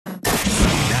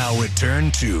now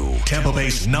return to Tampa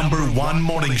Bay's #1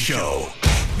 morning show,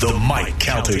 The Mike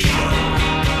Calta Show.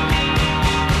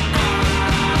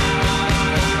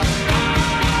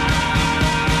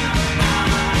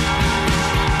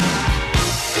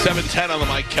 7:10 on the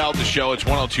Mike Calta Show. It's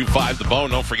 102.5 The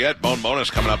Bone. Don't forget, Bone Bonus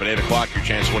coming up at 8 o'clock. Your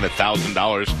chance to win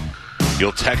 $1,000.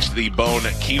 You'll text the Bone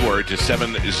keyword to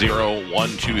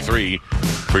 70123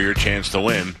 for your chance to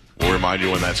win. We'll remind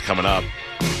you when that's coming up.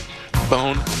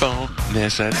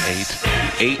 Bonus at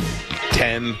 8,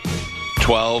 10,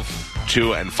 12,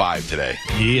 2, and 5 today.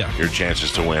 Yeah. Your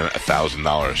chances to win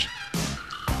 $1,000.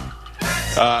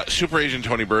 Super Agent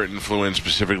Tony Burton flew in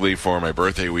specifically for my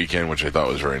birthday weekend, which I thought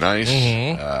was very nice.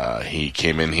 Mm-hmm. He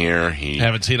came in here.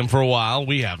 Haven't seen him for a while.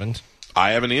 We haven't.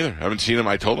 I haven't either. I haven't seen him.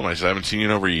 I told him, I said, I haven't seen you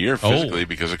in over a year physically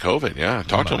because of COVID. Yeah, I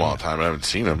talked to him all the time. I haven't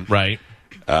seen him. Right.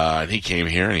 And he came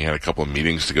here, and he had a couple of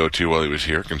meetings to go to while he was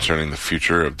here concerning the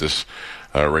future of this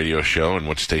radio show and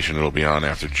what station it'll be on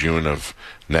after June of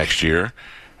next year.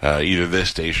 Either this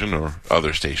station or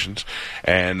other stations.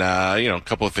 And, a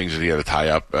couple of things that he had to tie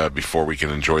up before we can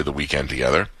enjoy the weekend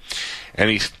together. And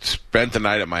he spent the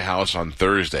night at my house on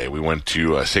Thursday. We went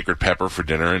to Sacred Pepper for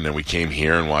dinner, and then we came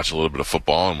here and watched a little bit of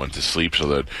football and went to sleep so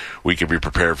that we could be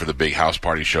prepared for the big house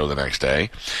party show the next day.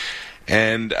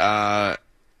 And I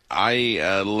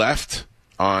left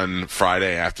on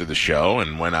Friday after the show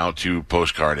and went out to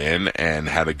Postcard Inn and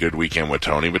had a good weekend with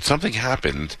Tony. But something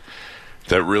happened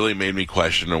that really made me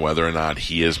question whether or not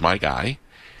he is my guy.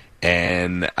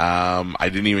 And I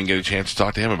didn't even get a chance to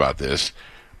talk to him about this,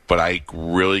 but I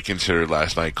really considered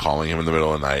last night calling him in the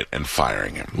middle of the night and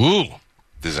firing him. Ooh.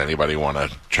 Does anybody want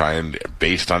to try and,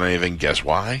 based on anything, guess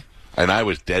why? And I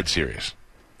was dead serious.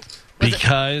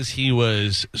 Because he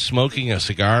was smoking a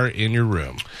cigar in your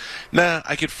room. Nah,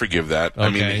 I could forgive that. Okay. I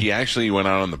mean, he actually went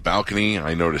out on the balcony.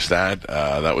 I noticed that.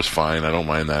 That was fine. I don't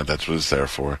mind that. That's what it's there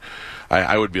for.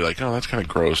 I would be like, oh, that's kind of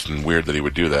gross and weird that he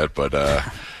would do that. But,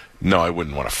 no, I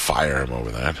wouldn't want to fire him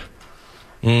over that.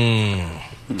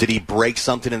 Did he break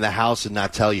something in the house and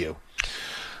not tell you?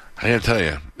 I gotta tell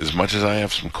you, as much as I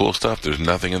have some cool stuff, there's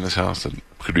nothing in this house that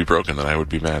could be broken that I would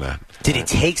be mad at. Did he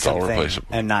take It's all something replaceable.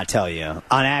 and not tell you?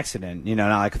 On accident,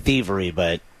 not like thievery,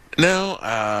 but... No,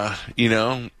 I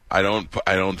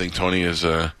don't think Tony is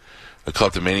a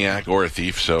kleptomaniac or a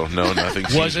thief, so no, nothing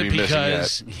seems Was to it be missing yet.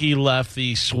 because he left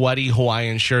the sweaty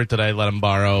Hawaiian shirt that I let him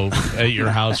borrow at your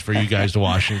house for you guys to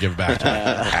wash and give back to me?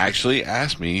 Actually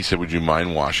asked me, he said, would you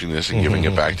mind washing this and giving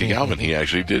it back to Galvin? He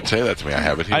actually did say that to me. I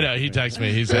have it here. I know, he texted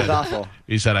me. He said, awful.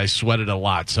 He said, I sweated a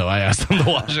lot, so I asked him to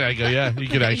wash it. I go, yeah, you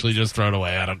could actually just throw it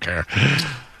away. I don't care.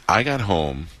 I got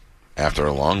home after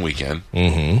a long weekend,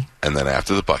 and then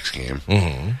after the Bucks game,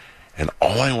 and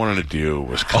all I wanted to do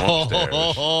was come upstairs.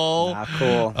 Not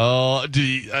cool. Oh,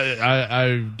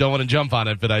 I don't want to jump on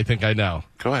it, but I think I know.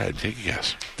 Go ahead, take a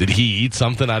guess. Did he eat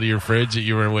something out of your fridge that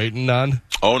you were waiting on?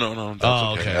 Oh, no.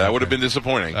 That's okay. That would have been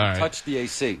disappointing. All right. Touch the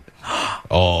AC.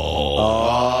 Oh,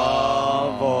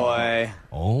 boy.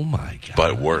 Oh, my God.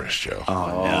 But worse, Joe.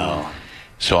 Oh, no.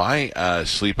 So I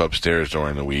sleep upstairs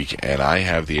during the week, and I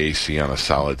have the AC on a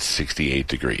solid 68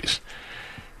 degrees.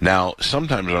 Now,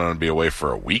 sometimes when I'm going to be away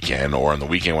for a weekend, or on the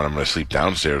weekend when I'm going to sleep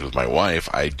downstairs with my wife,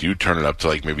 I do turn it up to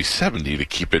like maybe 70 to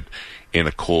keep it in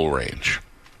a cool range.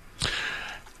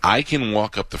 I can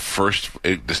walk up the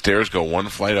stairs go one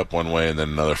flight up one way and then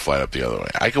another flight up the other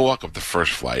way. I can walk up the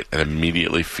first flight and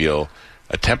immediately feel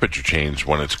a temperature change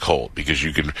when it's cold, because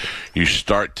you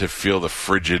start to feel the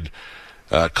frigid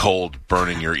cold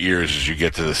burning your ears as you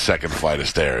get to the second flight of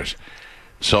stairs.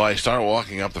 So I start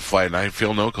walking up the flight and I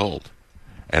feel no cold.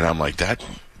 And I'm like, that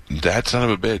son of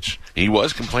a bitch. He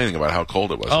was complaining about how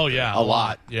cold it was. Oh, yeah. A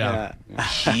lot. Yeah.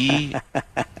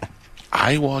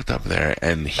 I walked up there,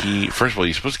 and first of all,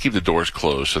 you're supposed to keep the doors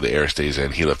closed so the air stays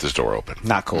in. He left his door open.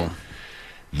 Not cool.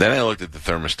 Then I looked at the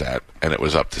thermostat, and it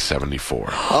was up to 74.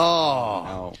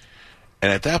 Oh.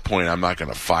 And at that point, I'm not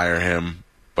going to fire him,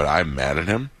 but I'm mad at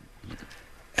him.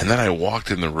 And then I walked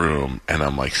in the room, and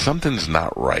I'm like, something's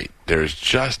not right.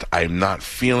 I'm not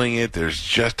feeling it.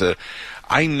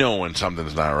 I know when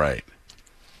something's not right.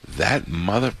 That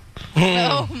mother...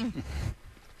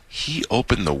 He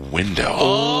opened the window.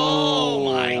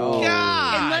 Oh, my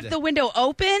God. And left the window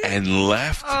open? And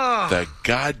left the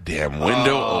goddamn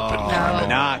window open. Carmen.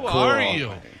 Not Who cool. are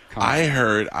you?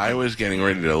 I was getting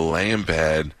ready to lay in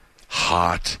bed,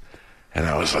 hot, and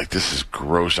I was like, this is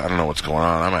gross. I don't know what's going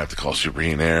on. I might have to call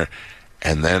Superheat Air.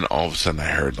 And then all of a sudden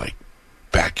I heard, like,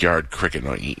 backyard cricket.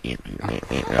 No,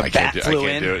 I can't do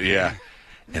it. Yeah.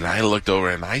 And I looked over,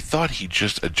 and I thought he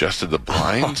just adjusted the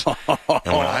blinds. And when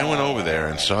I went over there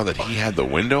and saw that he had the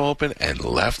window open and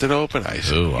left it open, I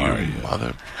said, "You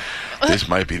mother." This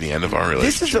might be the end of our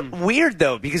relationship. This is weird,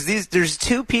 though, because there's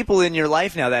two people in your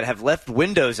life now that have left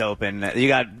windows open. You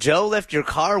got Joe left your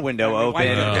car window open,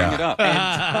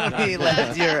 and Tony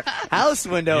left your house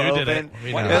window open.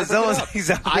 It's almost like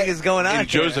something is going on. In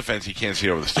Joe's defense, he can't see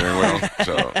over the steering wheel.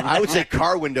 So I would say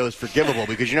car window is forgivable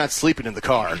because you're not sleeping in the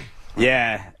car.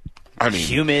 Yeah. I mean,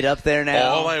 humid up there now.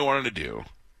 All I wanted to do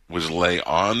was lay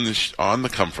on the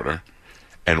comforter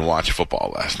and watch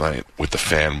football last night with the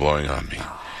fan blowing on me.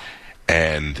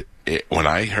 And when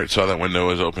I saw that window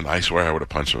was open, I swear I would have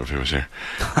punched him if he was here.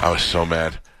 I was so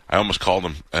mad. I almost called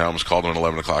him. I almost called him at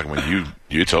 11 o'clock and went,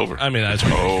 it's over. I mean, that's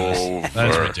ridiculous.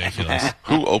 That's ridiculous.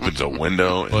 Who opens a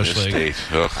window in this state?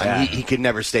 He could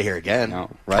never stay here again,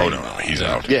 right? Oh, no, he's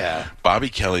out. Yeah. Bobby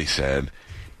Kelly said,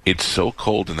 it's so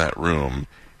cold in that room,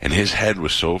 and his head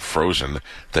was so frozen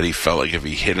that he felt like if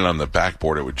he hit it on the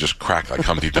backboard, it would just crack like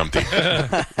Humpty Dumpty.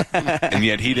 And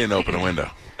yet he didn't open a window.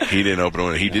 He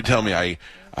did tell me I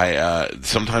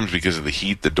sometimes because of the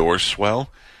heat, the doors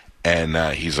swell, and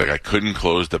he's like, I couldn't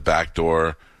close the back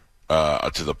door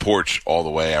to the porch all the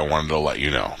way. I wanted to let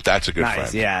you know. That's a good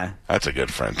friend. Yeah. That's a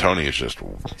good friend. Tony is just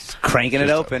cranking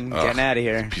it open, getting out of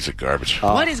here. Piece of garbage.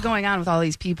 What is going on with all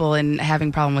these people and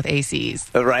having problem with ACs?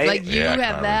 Right? Like you have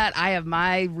Carmen. That. I have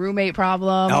my roommate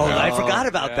problem. Oh, I forgot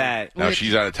about that. Now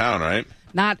she's out of town, right?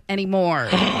 Not anymore.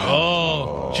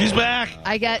 She's back.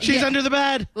 She's under the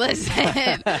bed. Listen,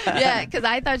 because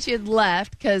I thought she had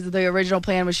left because the original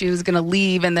plan was she was going to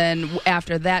leave, and then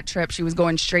after that trip, she was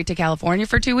going straight to California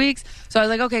for 2 weeks. So I was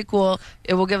like, okay, cool.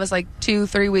 It will give us like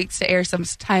 2-3 weeks to air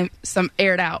some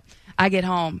aired out. I get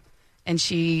home, and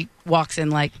she walks in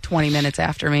like 20 minutes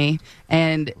after me,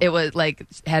 and it was like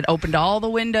had opened all the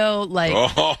window, like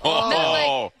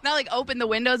not like opened the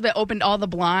windows, but opened all the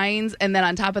blinds, and then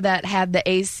on top of that had the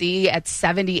AC at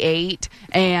 78,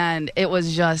 and it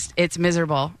was just it's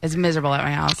miserable. It's miserable at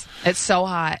my house. It's so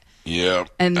hot. Yeah,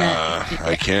 and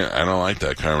I can't. I don't like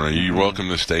that, Carmen. You're welcome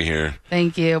to stay here.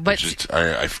 Thank you, but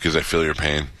because I feel your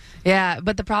pain. Yeah,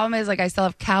 but the problem is, like, I still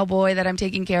have Cowboy that I'm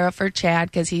taking care of for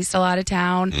Chad because he's still out of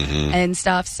town and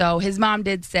stuff. So his mom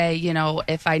did say,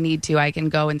 if I need to, I can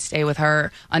go and stay with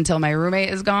her until my roommate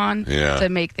is gone to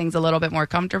make things a little bit more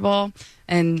comfortable.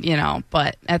 And,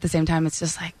 but at the same time, it's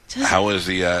just like... How was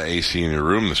the AC in your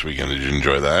room this weekend? Did you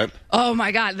enjoy that? Oh,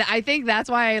 my God. I think that's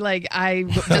why, I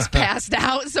just passed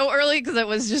out so early because it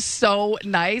was just so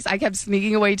nice. I kept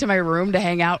sneaking away to my room to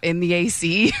hang out in the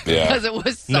AC because it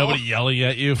was so... Nobody yelling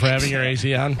at you for having your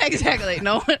AC on? Exactly.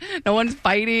 No one's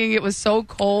fighting. It was so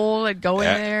cold. I'd go in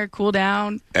there, cool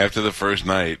down. After the first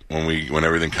night, when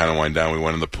everything kind of wound down, we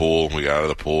went in the pool. We got out of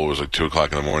the pool. It was like 2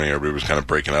 o'clock in the morning. Everybody was kind of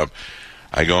breaking up.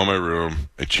 I go in my room,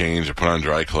 I change, I put on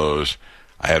dry clothes.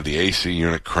 I have the AC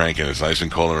unit cranking. It's nice and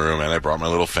cold in the room, and I brought my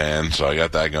little fan, so I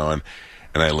got that going.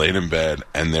 And I laid in bed,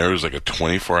 and there was like a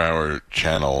 24-hour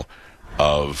channel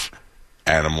of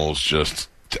animals just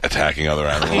attacking other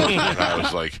animals. And I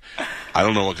was like, I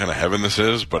don't know what kind of heaven this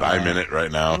is, but I'm in it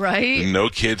right now. Right? No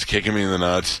kids kicking me in the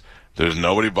nuts. There's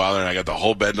nobody bothering. I got the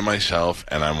whole bed to myself,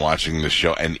 and I'm watching the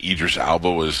show. And Idris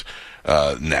Elba was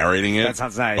narrating it. That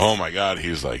sounds nice. Oh my God,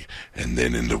 he's like, and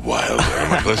then in the wild.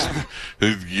 I'm like, listen,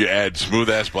 you add smooth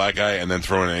ass black guy and then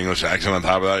throw in an English accent on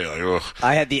top of that. You're like, ugh.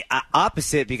 I had the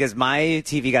opposite because my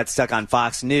TV got stuck on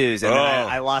Fox News and then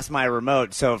I lost my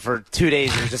remote. So for 2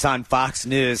 days it was just on Fox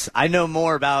News. I know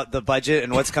more about the budget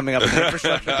and what's coming up in the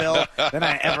infrastructure bill than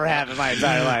I ever have in my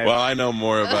entire life. Well, I know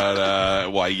more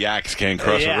about why yaks can't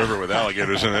cross a river with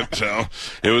alligators in it. So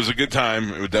it was a good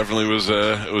time. It definitely was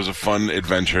a fun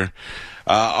adventure.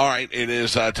 All right, it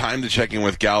is time to check in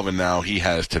with Galvin now. He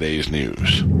has today's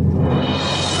news. And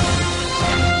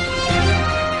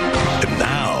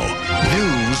now,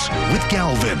 news with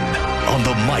Galvin on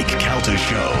the Mike Calta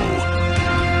Show.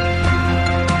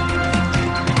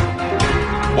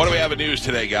 What do we have in news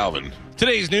today, Galvin?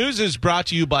 Today's news is brought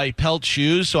to you by Pelt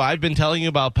Shoes. So I've been telling you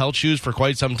about Pelt Shoes for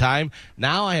quite some time.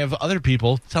 Now I have other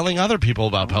people telling other people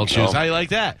about Pelt Shoes. How do you like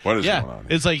that? What is going on?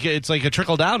 It's like a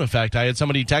trickle-down effect. I had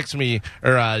somebody text me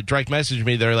or direct message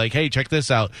me. They're like, hey, check this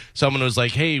out. Someone was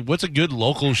like, hey, what's a good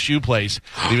local shoe place?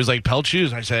 And he was like, Pelt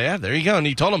Shoes. And I said, yeah, there you go. And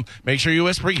he told him, make sure you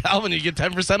whisper Galvin, you get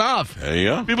 10% off. There you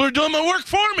go. People are doing my work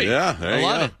for me. Yeah, there you go.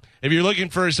 I love it. If you're looking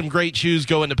for some great shoes,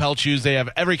 go into Pelt Shoes. They have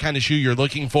every kind of shoe you're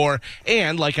looking for.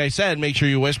 And like I said, make sure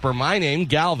you whisper my name,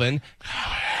 Galvin.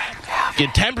 Get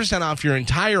 10% off your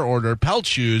entire order. Pelt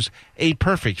Shoes, a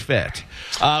perfect fit.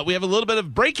 We have a little bit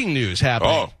of breaking news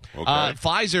happening. Oh, okay.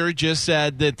 Pfizer just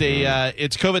said that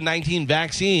its COVID-19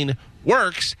 vaccine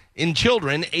works in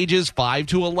children ages 5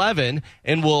 to 11,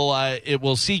 and it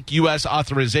will seek U.S.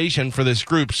 authorization for this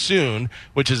group soon,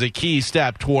 which is a key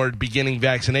step toward beginning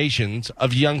vaccinations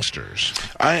of youngsters.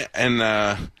 I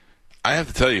have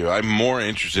to tell you, I'm more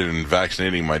interested in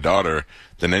vaccinating my daughter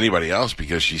than anybody else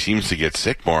because she seems to get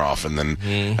sick more often than,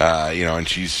 and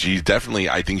she's definitely,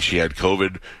 I think she had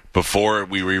COVID before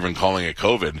we were even calling it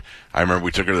COVID. I remember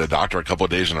we took her to the doctor a couple of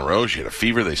days in a row. She had a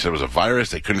fever. They said it was a virus.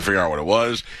 They couldn't figure out what it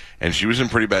was, and she was in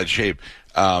pretty bad shape.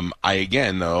 I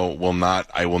will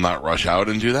not rush out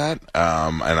and do that,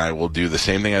 and I will do the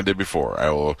same thing I did before. I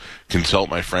will consult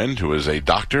my friend who is a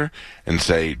doctor and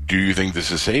say, do you think this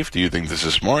is safe? Do you think this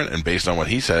is smart? And based on what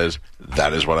he says,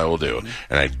 that is what I will do.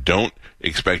 And I don't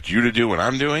expect you to do what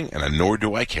I'm doing, and nor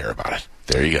do I care about it.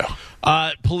 There you go.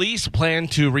 Police plan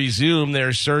to resume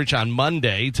their search on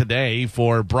Monday, today,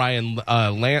 for Brian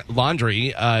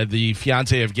Laundrie, the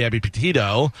fiancé of Gabby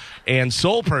Petito, and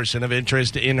sole person of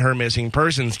interest in her missing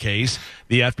persons case.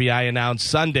 The FBI announced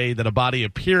Sunday that a body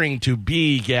appearing to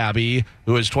be Gabby,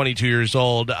 who is 22 years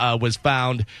old, was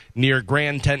found near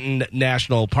Grand Teton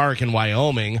National Park in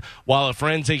Wyoming. While a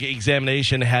forensic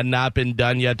examination had not been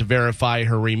done yet to verify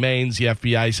her remains, the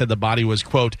FBI said the body was,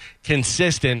 quote,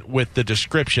 consistent with the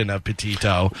description of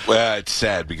Petito. Well, it's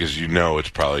sad because it's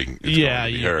probably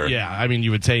her. Yeah. I mean,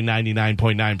 you would say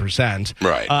 99.9%.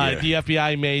 Right. The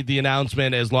FBI made the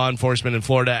announcement as law enforcement in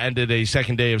Florida ended a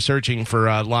second day of searching for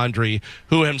Laundrie,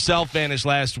 who himself vanished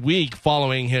last week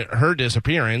following her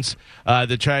disappearance.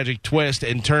 The tragic twists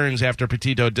and turns after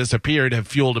Petito disappeared have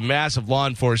fueled a massive law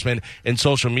enforcement and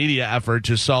social media effort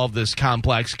to solve this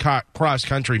complex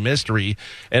cross-country mystery.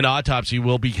 An autopsy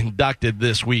will be conducted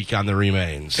this week on the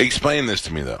remains. Explain this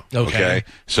to me, though. Okay.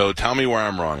 So tell me where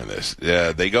I'm wrong in this.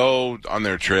 They go on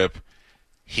their trip.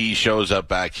 He shows up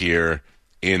back here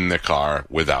in the car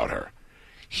without her.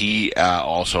 He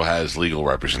also has legal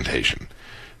representation.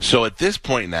 So at this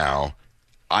point now,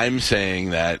 I'm saying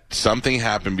that something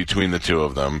happened between the two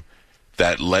of them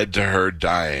that led to her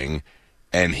dying,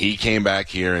 and he came back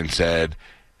here and said,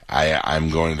 I'm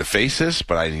going to face this,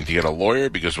 but I need to get a lawyer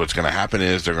because what's going to happen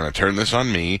is they're going to turn this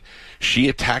on me. She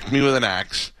attacked me with an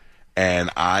axe, and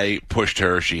I pushed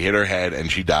her. She hit her head,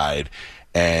 and she died.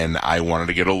 And I wanted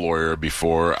to get a lawyer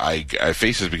before I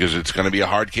face this because it's going to be a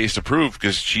hard case to prove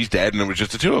because she's dead and it was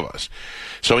just the two of us.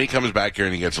 So he comes back here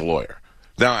and he gets a lawyer.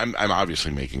 Now, I'm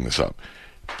obviously making this up.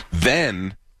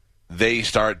 Then they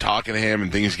start talking to him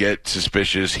and things get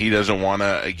suspicious. He doesn't want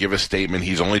to give a statement.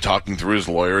 He's only talking through his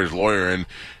lawyer. His lawyer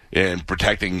and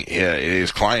protecting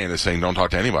his client is saying, don't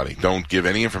talk to anybody. Don't give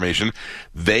any information.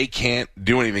 They can't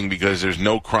do anything because there's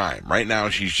no crime. Right now,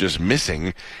 she's just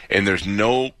missing, and there's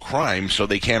no crime, so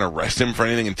they can't arrest him for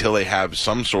anything until they have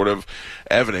some sort of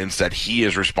evidence that he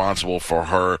is responsible for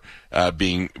her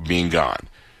being gone.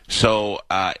 So,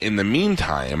 in the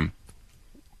meantime,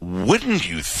 wouldn't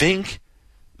you think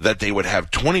that they would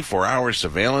have 24-hour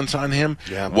surveillance on him?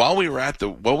 Yeah. While we were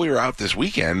out this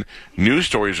weekend, news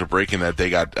stories were breaking that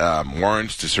they got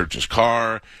warrants to search his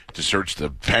car, to search the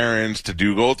parents,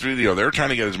 go through. They're trying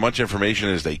to get as much information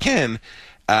as they can.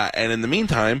 And in the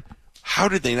meantime, how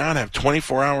did they not have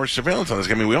 24-hour surveillance on this?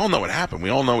 I mean, we all know what happened. We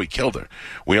all know he killed her.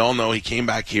 We all know he came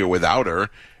back here without her.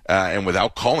 And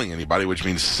without calling anybody, which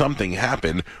means something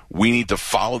happened. We need to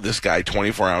follow this guy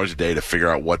 24 hours a day to figure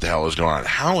out what the hell is going on.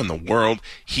 How in the world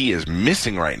he is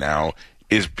missing right now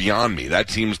is beyond me. That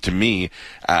seems to me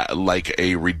like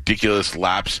a ridiculous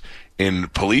lapse in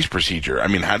police procedure. I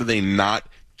mean, how do they not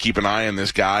keep an eye on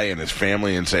this guy and his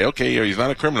family and say, okay, he's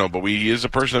not a criminal, but he is a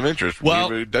person of interest. Well,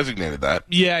 we've designated that.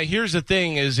 Yeah, here's the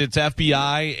thing is it's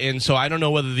FBI, and so I don't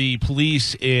know whether the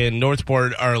police in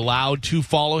Northport are allowed to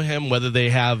follow him, whether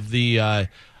they have the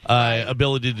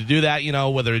ability to do that,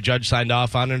 whether a judge signed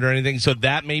off on it or anything. So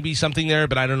that may be something there,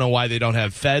 but I don't know why they don't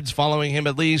have feds following him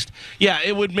at least. Yeah,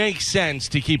 it would make sense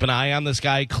to keep an eye on this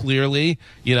guy, clearly,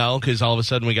 because all of a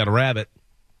sudden we got a rabbit.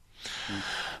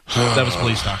 That was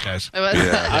police talk, guys. It was.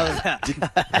 Yeah. Did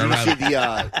you see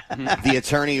the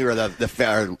attorney or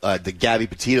the Gabby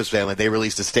Petito's family? They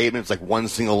released a statement. It's like one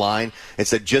single line. It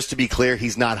said, "Just to be clear,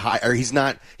 he's not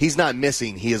he's not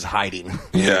missing. He is hiding."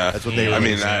 Yeah, that's what they.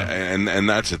 And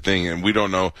that's the thing, and we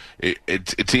don't know.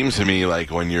 It seems to me like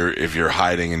if you're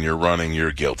hiding and you're running,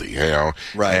 you're guilty.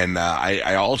 Right. And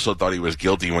I also thought he was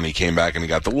guilty when he came back and he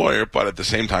got the lawyer, but at the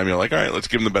same time, you're like, all right, let's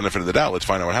give him the benefit of the doubt. Let's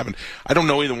find out what happened. I don't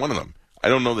know either one of them. I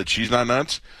don't know that she's not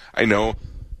nuts. I know,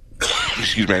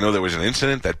 I know there was an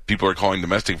incident that people are calling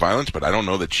domestic violence, but I don't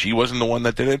know that she wasn't the one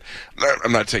that did it.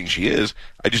 I'm not saying she is.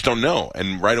 I just don't know.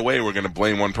 And right away, we're going to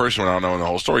blame one person without knowing the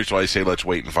whole story. So I say, let's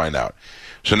wait and find out.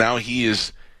 So now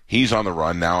he's He's on the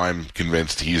run. Now I'm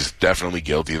convinced he's definitely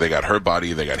guilty. They got her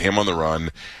body. They got him on the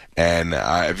run. And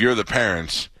if you're the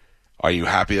parents, are you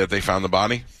happy that they found the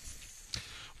body?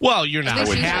 Well, you're not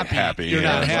happy. You're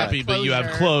not happy, but you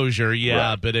have closure. Yeah,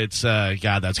 right. But it's,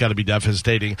 God, that's got to be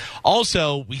devastating.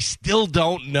 Also, we still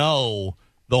don't know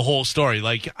the whole story.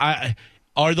 Like,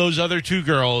 are those other two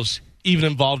girls even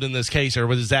involved in this case, or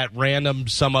was that random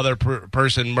some other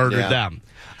person murdered them?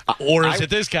 Or is it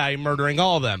this guy murdering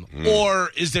all of them?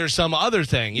 Or is there some other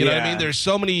thing? You know what I mean? There's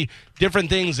so many different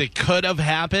things that could have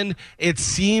happened. It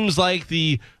seems like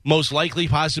the most likely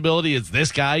possibility is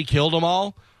this guy killed them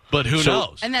all, but who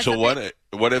knows? And so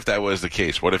what if that was the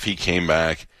case? What if he came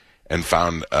back and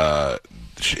found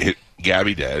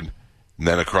Gabby dead, and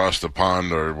then across the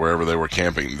pond or wherever they were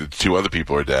camping, the two other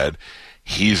people are dead.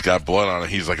 He's got blood on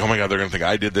it. He's like, oh, my God, they're going to think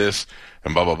I did this,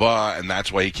 and blah, blah, blah. And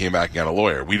that's why he came back and got a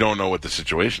lawyer. We don't know what the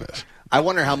situation is. I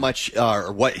wonder how much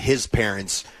or what his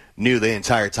parents knew the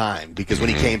entire time. Because when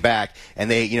he came back and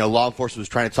law enforcement was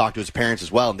trying to talk to his parents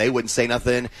as well, and they wouldn't say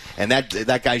nothing. And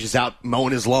that guy's just out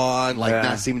mowing his lawn,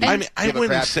 not seeming to I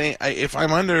wouldn't say, if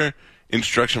I'm under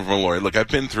instruction from a lawyer, look, I've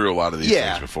been through a lot of these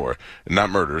things before. Not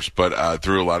murders, but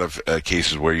through a lot of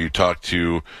cases where you talk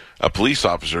to a police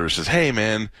officer who says, hey,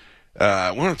 man, we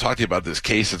want to talk to you about this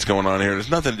case that's going on here.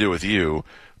 There's nothing to do with you,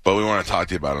 but we want to talk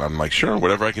to you about it. I'm like, sure,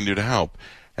 whatever I can do to help.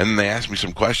 And then they ask me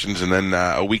some questions, and then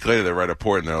a week later they write a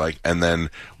report, and they're like, and then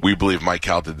we believe Mike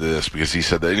Cal did this because he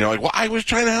said that. And you're like, well, I was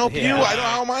trying to help you.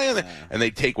 How am I in it? And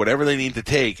they take whatever they need to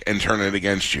take and turn it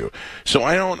against you. So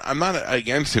I'm not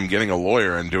against him getting a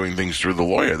lawyer and doing things through the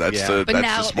lawyer. That's the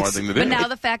smart thing to do. But now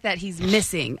the fact that he's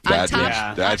missing.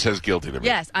 That says guilty to me.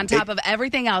 Yes, on top of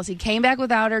everything else. He came back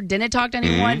without her, didn't talk to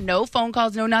anyone, no phone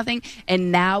calls, no nothing,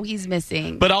 and now he's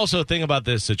missing. But also, the thing about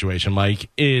this situation, Mike,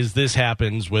 is this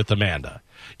happens with Amanda.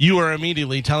 You are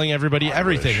immediately telling everybody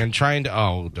everything and trying to...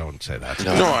 Oh, don't say that.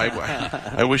 No,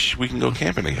 I wish we can go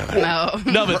camping together.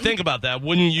 No, but think about that.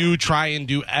 Wouldn't you try and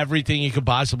do everything you could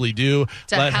possibly do?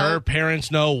 Let her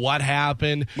parents know what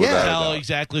happened. Tell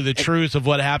exactly the truth of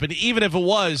what happened. Even if it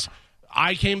was,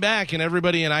 I came back and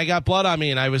I got blood on me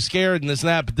and I was scared and this and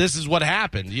that, but this is what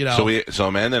happened, So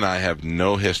Amanda and I have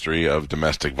no history of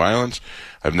domestic violence.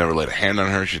 I've never laid a hand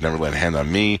on her. She's never laid a hand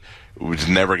on me. It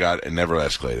never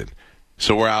escalated.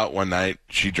 So we're out one night.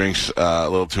 She drinks a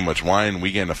little too much wine.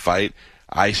 We get in a fight.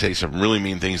 I say some really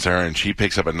mean things to her, and she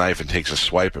picks up a knife and takes a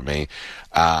swipe at me.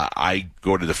 I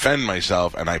go to defend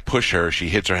myself, and I push her. She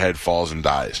hits her head, falls, and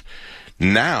dies.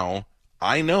 Now,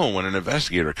 I know when an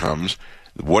investigator comes,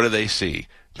 what do they see?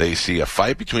 They see a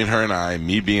fight between her and I,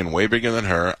 me being way bigger than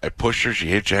her. I pushed her. She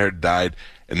hit her head, died,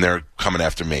 and they're coming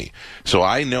after me. So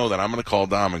I know that I'm going to call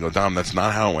Dom and go, Dom, that's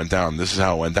not how it went down. This is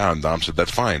how it went down. Dom said, that's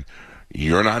fine.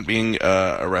 You're not being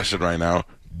arrested right now.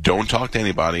 Don't talk to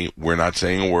anybody. We're not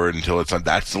saying a word until it's on.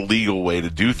 That's the legal way to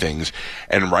do things.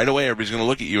 And right away, everybody's going to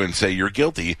look at you and say, you're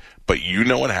guilty, but you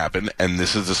know what happened, and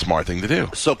this is the smart thing to do.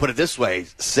 So put it this way.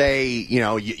 Say,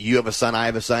 you have a son, I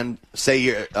have a son. Say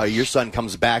your son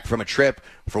comes back from a trip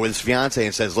with his fiance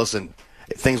and says, listen,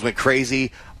 things went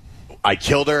crazy. I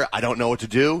killed her. I don't know what to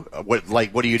do. What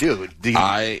do you do?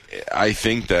 I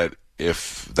think that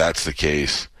if that's the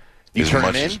case... You turn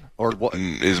him in? Or what?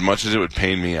 As much as it would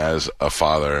pain me as a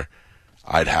father,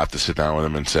 I'd have to sit down with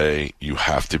him and say, you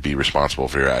have to be responsible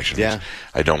for your actions. Yeah.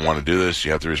 I don't want to do this.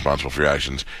 You have to be responsible for your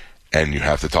actions. And you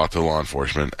have to talk to the law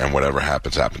enforcement, and whatever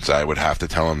happens, happens. I would have to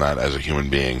tell him that as a human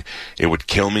being. It would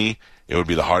kill me. It would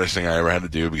be the hardest thing I ever had to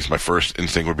do because my first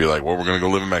instinct would be like, well, we're going to go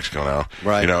live in Mexico now.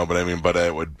 Right. But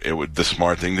it would, the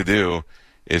smart thing to do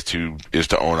is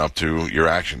to own up to your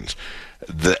actions.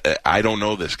 I don't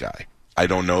know this guy. I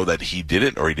don't know that he did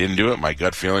it or he didn't do it. My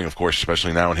gut feeling, of course,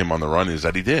 especially now with him on the run, is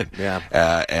that he did. Yeah.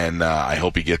 And I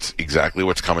hope he gets exactly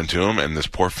what's coming to him. And this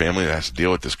poor family that has to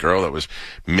deal with this girl that was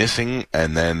missing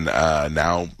and then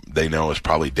now they know is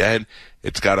probably dead.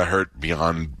 It's got to hurt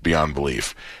beyond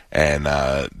belief. And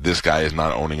this guy is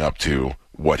not owning up to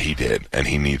what he did, and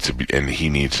he needs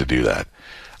to do that.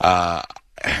 I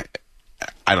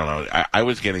don't know. I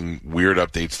was getting weird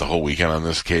updates the whole weekend on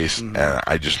this case, and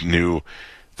I just knew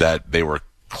that they were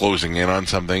closing in on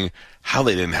something. How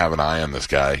they didn't have an eye on this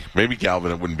guy. Maybe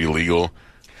Galvin, it wouldn't be legal,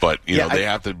 but they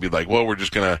have to be like, well, we're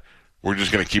just gonna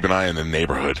keep an eye on the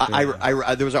neighborhood.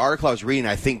 There was an article I was reading.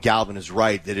 I think Galvin is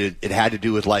right that it had to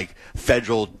do with like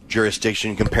federal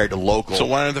jurisdiction compared to local. So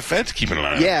why aren't the feds keeping an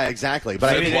eye on it? Yeah, exactly.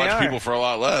 But feds watch people for a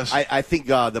lot less. I think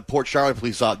the Port Charlotte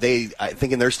police, I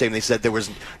think in their statement they said there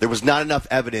was not enough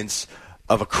evidence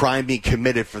of a crime being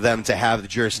committed for them to have the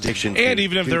jurisdiction. And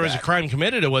even if there was a crime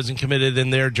committed, it wasn't committed in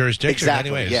their jurisdiction.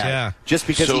 Exactly. Anyways, yeah. Just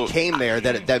because he came there,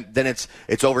 then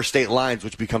it's over state lines,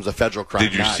 which becomes a federal crime.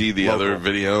 Did you see the other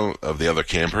video of the other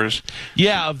campers?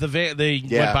 Yeah, of the van. They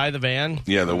went by the van.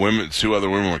 Yeah, two other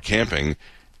women were camping,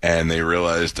 and they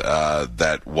realized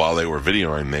that while they were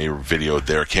videoing, they videoed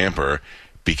their camper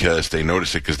because they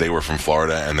noticed it because they were from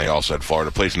Florida and they also had Florida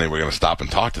plates and they were going to stop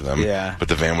and talk to them. Yeah. But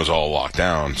the van was all locked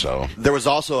down. So there was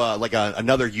also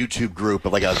another YouTube group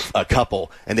of a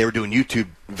couple, and they were doing YouTube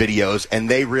videos, and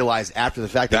they realized after the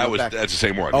fact that's the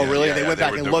same one. Oh, really? They went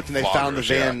back and looked, and they found the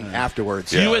van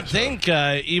afterwards. You would think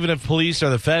even if police or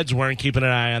the feds weren't keeping an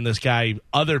eye on this guy,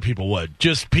 other people would.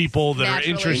 Just people that are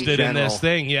interested in this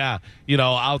thing. Yeah,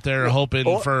 out there hoping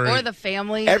or the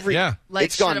family.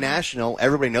 It's gone national.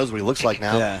 Everybody knows what he looks like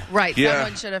now. Yeah. Right.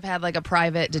 Someone should have had a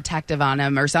private detective on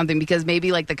him or something, because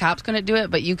maybe the cops couldn't do it,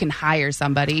 but you can hire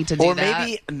somebody to do that.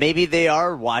 Or maybe they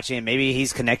are watching. Maybe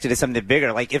he's connected to something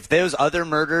bigger. Like if those other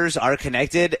murders are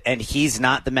connected and he's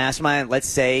not the mastermind, let's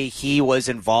say he was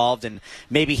involved and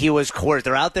maybe he was coerced.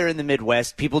 They're out there in the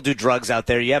Midwest. People do drugs out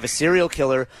there. You have a serial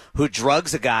killer who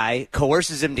drugs a guy,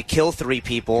 coerces him to kill 3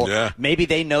 people. Yeah. Maybe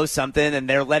they know something and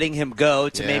they're letting him go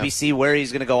to maybe see where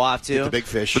he's going to go off to. Get the big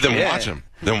fish. But then watch him.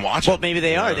 Well, maybe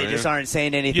they are. They just aren't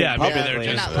saying anything publicly. Maybe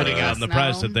they're just putting out in the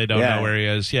press that they don't know where he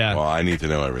is. Yeah. Well, I need to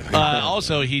know everything.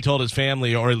 Also, he told his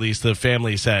family, or at least the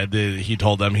family said that he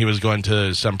told them he was going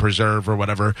to some preserve or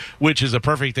whatever, which is a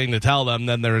perfect thing to tell them.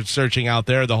 Then they're searching out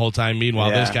there the whole time.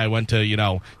 Meanwhile, this guy went to,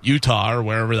 Utah or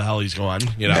wherever the hell he's going.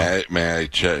 May I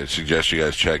suggest you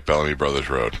guys check Bellamy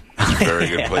Brothers Road? It's a very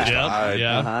good place to hide.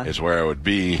 Yeah. It's where I would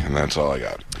be, and that's all I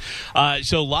got.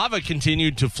 So lava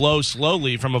continued to flow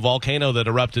slowly from a volcano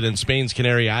that erupted in Spain's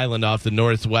Canary Island off the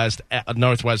northwest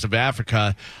of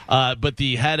Africa. But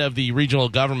the head of the regional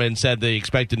government said they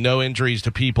expected no injuries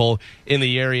to people in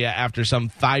the area after some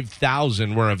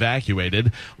 5,000 were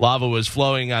evacuated. Lava was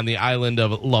flowing on the island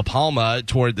of La Palma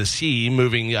toward the sea,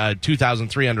 moving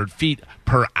 2,300 feet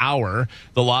per hour.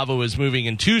 The lava was moving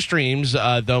in 2 streams,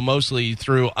 though mostly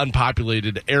through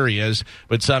unpopulated areas,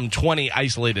 but some 20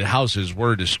 isolated houses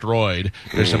were destroyed.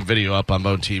 There's some video up on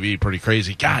Bone TV. Pretty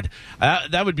crazy. God,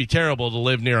 that would be terrible to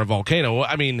live near a volcano.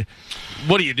 I mean,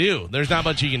 what do you do? There's not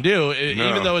much you can do. No.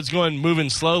 Even though it's moving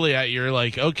slowly at you, you're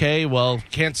like, okay, well,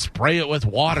 can't spray it with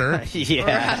water.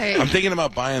 Right. I'm thinking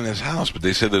about buying this house, but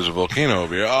they said there's a volcano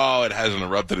over here. Oh, it hasn't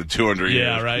erupted in 200 years.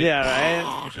 Yeah, right.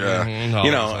 Yeah, right.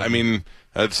 I mean,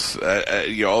 that's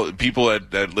people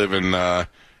that live in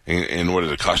what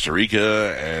is it, Costa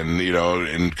Rica, and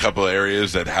in a couple of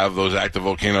areas that have those active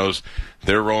volcanoes,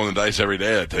 they're rolling the dice every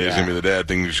day. That today's gonna be the day. That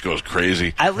thing just goes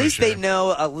crazy. At least they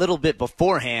know a little bit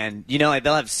beforehand.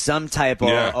 They'll have some type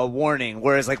of a warning.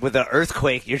 Whereas with an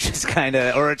earthquake, you're just kind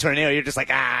of, or a tornado, you're just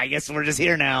like, I guess we're just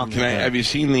here now. Have you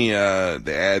seen the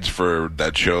ads for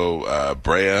that show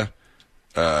Brea,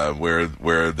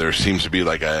 where there seems to be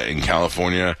in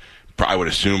California, I would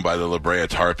assume by the La Brea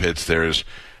tar pits, there's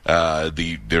an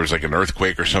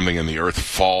earthquake or something, and the earth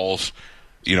falls,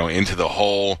 into the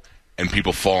hole, and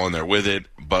people fall in there with it.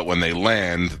 But when they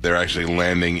land, they're actually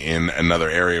landing in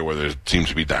another area where there seems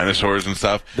to be dinosaurs and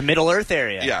stuff. The Middle Earth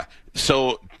area. Yeah.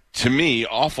 So to me,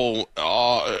 awful.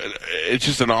 It's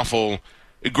just an awful.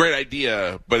 A great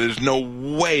idea, but there's no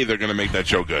way they're going to make that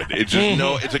show good. It's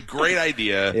just it's a great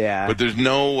idea, but there's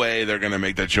no way they're going to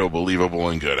make that show believable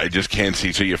and good. I just can't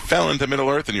see. So you fell into Middle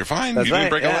Earth and you're fine? That's you didn't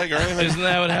break a leg or anything? Isn't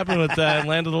that what happened with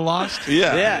Land of the Lost?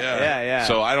 Yeah.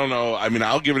 So I don't know. I mean,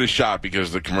 I'll give it a shot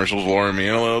because the commercials lure me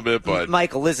in a little bit, but...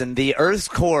 Michael, listen, the Earth's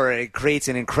core, it creates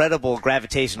an incredible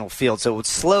gravitational field, so it would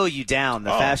slow you down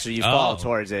the faster you fall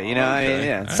towards it.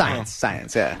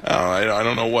 Science, yeah. I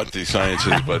don't know what the science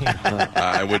is, but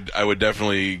I would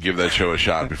definitely give that show a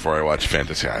shot before I watch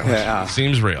Fantasy Island. Yeah.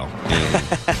 Seems real.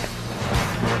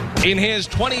 In his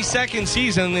 22nd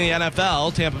season in the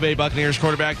NFL, Tampa Bay Buccaneers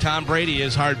quarterback Tom Brady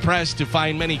is hard-pressed to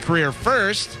find many career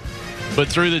firsts. But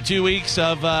through the 2 weeks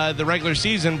of the regular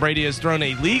season, Brady has thrown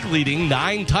a league-leading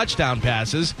 9 touchdown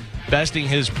passes, besting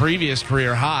his previous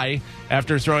career high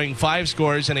after throwing 5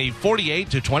 scores in a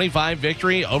 48-25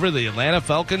 victory over the Atlanta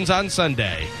Falcons on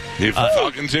Sunday. The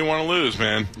Falcons didn't want to lose,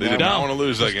 man. They did not want to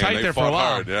lose that game. Tight they there fought for a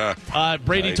while. hard. Yeah.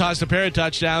 Brady tossed a pair of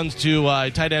touchdowns to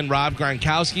tight end Rob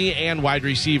Gronkowski and wide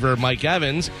receiver Mike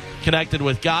Evans, connected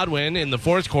with Godwin in the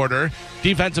fourth quarter.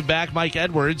 Defensive back Mike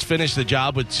Edwards finished the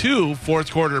job with 2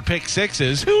 fourth-quarter pick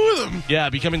sixes. 2 of them. Yeah,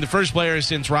 becoming the first player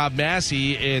since Rob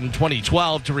Massey in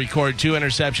 2012 to record 2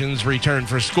 interceptions returned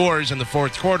for scores in the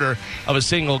fourth quarter of a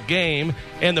single game.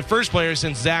 And the first player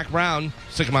since Zach Brown,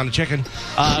 stick him on the chicken,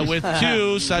 with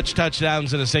 2 such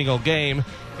touchdowns in a single game.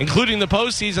 Including the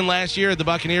postseason last year, the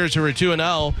Buccaneers, who were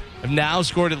 2-0, have now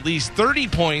scored at least 30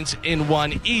 points in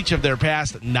each of their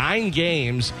past 9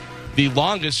 games, the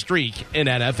longest streak in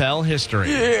NFL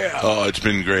history. Yeah. Oh, it's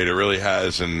been great. It really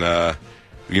has. And,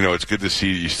 it's good to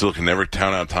see you still can never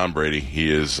count out Tom Brady.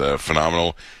 He is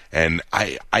phenomenal. And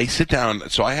I sit down,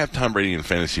 so I have Tom Brady in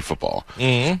fantasy football.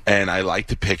 Mm-hmm. And I like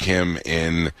to pick him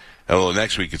in... Well,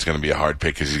 next week it's going to be a hard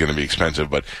pick because he's going to be expensive,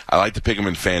 but I like to pick him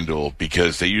in FanDuel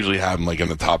because they usually have him like in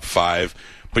the top 5,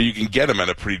 but you can get him at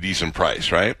a pretty decent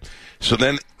price, right? So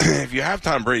then if you have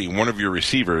Tom Brady, one of your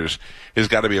receivers has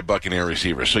got to be a Buccaneer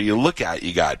receiver. So you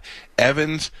got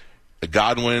Evans,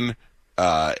 Godwin,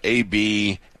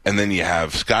 AB, and then you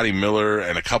have Scotty Miller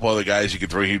and a couple other guys you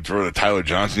could throw. He threw to Tyler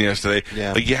Johnson yesterday.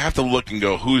 Yeah. Like, you have to look and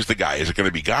go, who's the guy? Is it going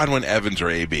to be Godwin, Evans, or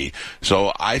AB?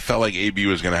 So I felt like AB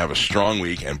was going to have a strong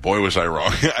week, and boy, was I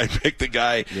wrong. I picked the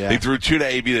guy. Yeah. They threw 2 to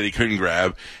AB that he couldn't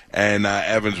grab, and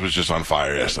Evans was just on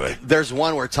fire yesterday. There's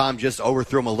one where Tom just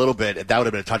overthrew him a little bit. That would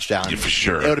have been a touchdown. Yeah, for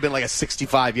sure. It would have been like a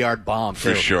 65-yard bomb,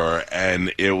 too. For sure.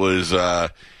 And it was...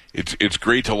 It's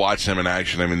great to watch them in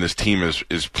action. I mean, this team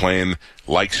is playing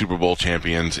like Super Bowl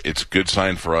champions. It's a good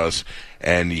sign for us,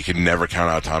 and you can never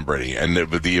count out Tom Brady. And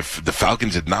the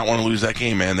Falcons did not want to lose that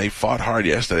game, man. They fought hard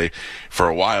yesterday. For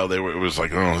a while, it was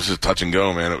like, oh, this is touch and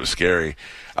go, man. It was scary.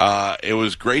 It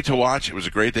was great to watch. It was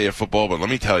a great day of football. But let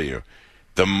me tell you,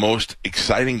 the most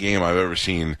exciting game I've ever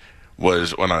seen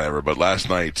was, well, not ever, but last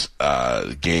night's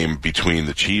game between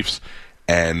the Chiefs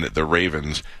and the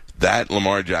Ravens. That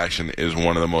Lamar Jackson is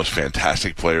one of the most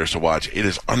fantastic players to watch. It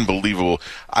is unbelievable.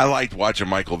 I liked watching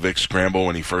Michael Vick scramble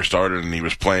when he first started and he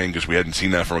was playing because we hadn't seen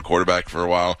that from a quarterback for a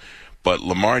while. But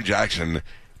Lamar Jackson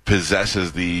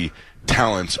possesses the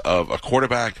talents of a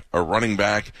quarterback, a running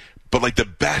back, but like the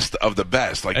best of the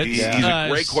best. Like he's a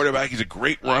great quarterback. He's a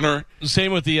great runner.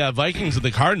 Same with the Vikings and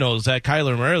the Cardinals. That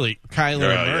Kyler Murray.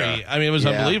 Yeah. I mean, it was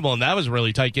unbelievable, and that was a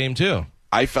really tight game too.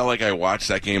 I felt like I watched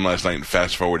that game last night and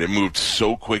fast forward. It moved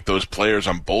so quick. Those players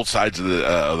on both sides of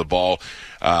the ball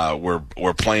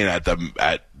were playing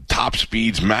at top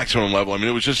speeds, maximum level. I mean,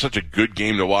 it was just such a good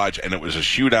game to watch, and it was a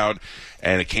shootout.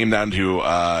 And it came down to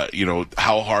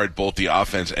how hard both the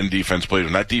offense and defense played.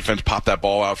 When that defense popped that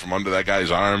ball out from under that guy's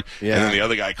arm, and then the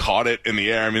other guy caught it in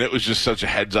the air. I mean, it was just such a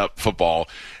heads-up football.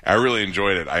 I really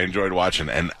enjoyed it. I enjoyed watching,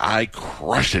 and I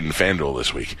crushed it in FanDuel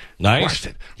this week. Nice. Crushed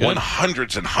it. Won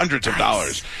hundreds and hundreds of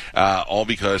dollars, all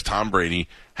because Tom Brady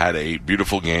had a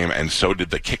beautiful game, and so did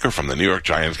the kicker from the New York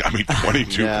Giants. Got me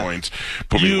 22 points,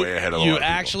 put me way ahead of a lot of people. You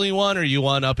actually won, or you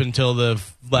won up until the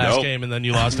last game, and then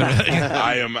you lost everything?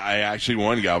 I actually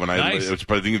won, Galvin. Nice.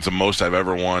 I think it's the most I've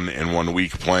ever won in 1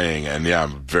 week playing, and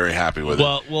I'm very happy with it.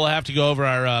 Well, we'll have to go over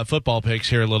our football picks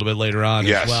here a little bit later on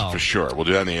as well. Yes, for sure. We'll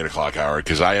do that in the 8 o'clock hour,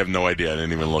 because I have no idea. I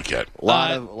didn't even look yet. A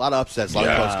lot of upsets, a lot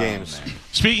of close games.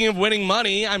 Speaking of winning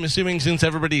money, I'm assuming since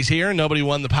everybody's here, nobody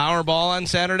won the Powerball on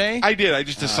Saturday? I did. I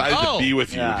just decided to be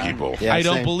with you people. Yeah, I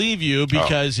don't believe you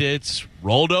because it's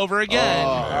rolled over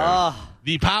again.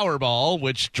 The Powerball,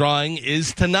 which drawing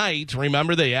is tonight.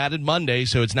 Remember, they added Monday,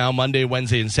 so it's now Monday,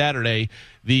 Wednesday, and Saturday.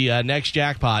 The next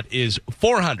jackpot is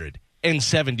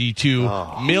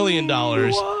 $472 million,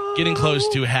 getting close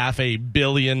to $500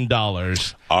 million All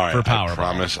right, for Powerball. I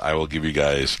promise I will give you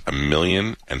guys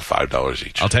 $1,005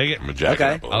 each. I'll take it. I'm a jack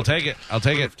okay. I'll take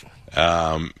it.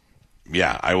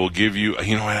 Yeah, I will give you.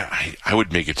 You know what? I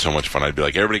would make it so much fun. I'd be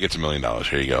like, everybody gets $1 million.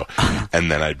 Here you go.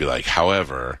 And then I'd be like,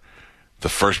 however, the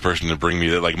first person to bring me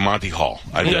like Monty Hall.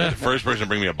 I'd be like, the first person to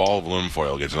bring me a ball of aluminum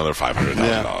foil gets another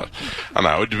 $500,000. I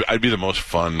don't know. I'd be the most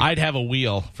fun. I'd have a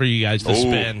wheel for you guys to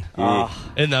spin,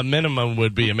 and the minimum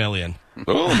would be $1 million.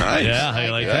 Oh, nice. Yeah, I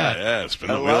like that. Yeah, spin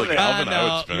the wheel. Galvin, I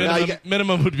would spin it.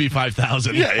 Minimum would be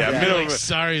 $5,000. Yeah. Minimum. Like,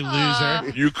 sorry,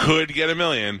 loser. You could get $1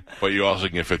 million, but you also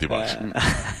can get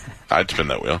 $50. I'd spin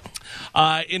that wheel.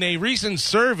 In a recent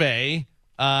survey,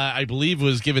 I believe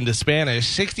was given to Spanish,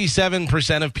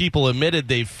 67% of people admitted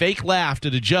they fake laughed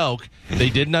at a joke they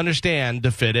didn't understand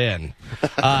to fit in.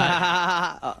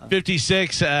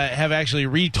 56 have actually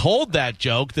retold that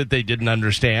joke that they didn't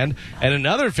understand, and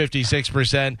another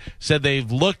 56% said they've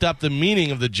looked up the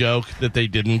meaning of the joke that they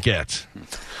didn't get.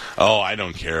 Oh, I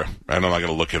don't care. I'm not going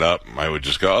to look it up. I would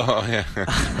just go, oh, yeah.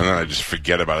 And then I just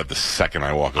forget about it the second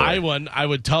I walk away. I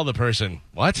would tell the person,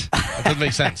 what? That doesn't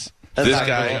make sense.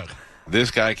 This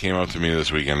guy came up to me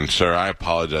this weekend, and, sir, I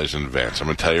apologize in advance. I'm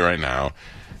going to tell you right now,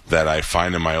 that I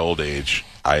find in my old age.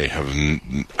 I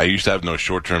used to have no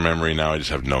short-term memory. Now I just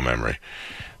have no memory.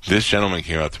 This gentleman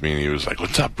came up to me and he was like,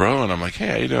 "What's up, bro?" And I'm like, "Hey,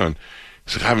 how you doing?"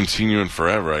 He's like, "I haven't seen you in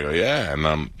forever." I go, "Yeah." And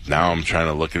now I'm trying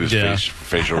to look at his face for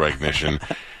facial recognition.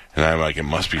 And I'm like, it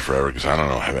must be forever because I don't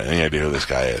know, I have any idea who this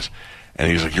guy is.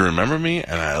 And he's like, "You remember me?"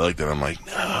 And I looked at him like,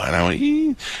 "No." And I went,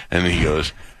 "Ee." And then he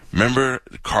goes, "Remember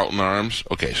Carlton Arms?"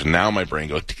 Okay, so now my brain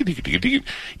goes,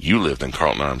 "You lived in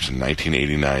Carlton Arms in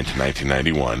 1989 to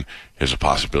 1991. There's a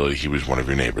possibility he was one of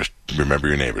your neighbors. Remember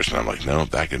your neighbors?" And I'm like, "No,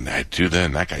 that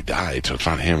guy died, so it's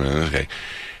not him." And this guy.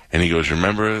 And he goes,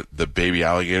 "Remember the baby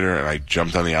alligator?" And I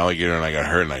jumped on the alligator and I got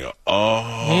hurt. And I go,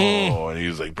 "Oh." And he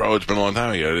was like, "Bro, it's been a long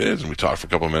time." I go, "It is." And we talked for a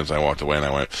couple of minutes. And I walked away and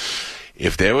I went,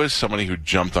 if there was somebody who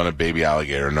jumped on a baby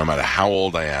alligator, no matter how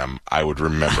old I am, I would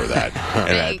remember that.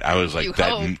 And I was like,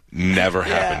 that never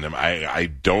happened to him. I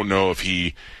don't know if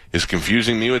he is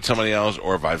confusing me with somebody else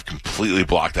or if I've completely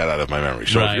blocked that out of my memory.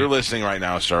 So if you're listening right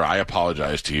now, sir, I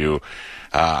apologize to you.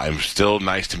 I'm still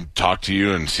nice to talk to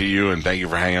you and see you, and thank you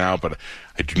for hanging out, but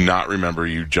I do not remember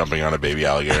you jumping on a baby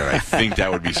alligator, and I think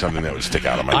that would be something that would stick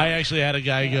out of my mind. I actually had a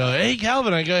guy go, "Hey,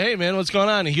 Galvin." I go, "Hey, man, what's going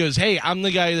on?" And he goes, "Hey, I'm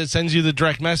the guy that sends you the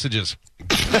direct messages."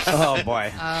 Oh,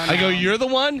 boy. I go, "You're the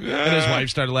one?" And his wife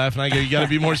started laughing. I go, "You got to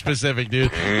be more specific,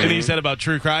 dude." And he said about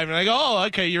true crime. And I go, "Oh,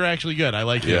 okay, you're actually good. I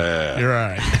like you. You're all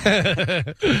right."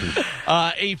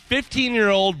 A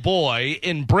 15-year-old boy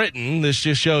in Britain, this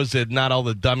just shows that not all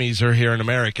the dummies are here in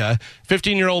America.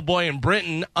 15-year-old boy in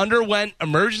Britain underwent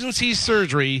emergency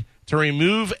surgery to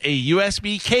remove a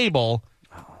USB cable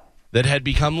that had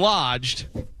become lodged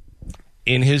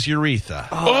in his urethra.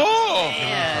 Oh!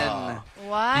 Man.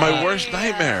 Why? My worst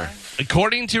nightmare.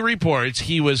 According to reports,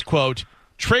 he was, quote,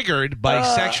 triggered by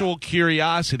sexual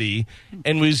curiosity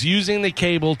and was using the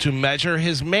cable to measure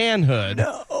his manhood.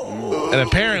 No. And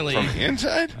apparently, from the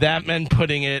inside? That meant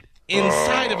putting it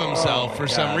inside of himself for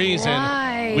some reason.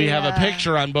 Why? We have a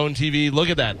picture on Bone TV. Look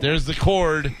at that. There's the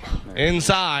cord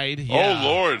inside. Yeah. Oh,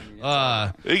 Lord.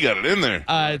 He got it in there.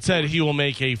 It said he will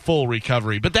make a full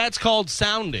recovery. But that's called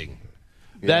sounding.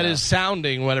 That is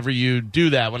sounding whenever you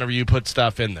do that, whenever you put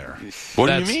stuff in there. What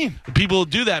do you mean? People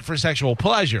do that for sexual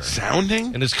pleasure.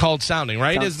 Sounding? And it's called sounding,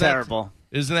 right? Sounds terrible.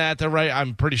 Isn't that the right?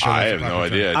 I'm pretty sure. I have no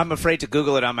idea. I'm afraid to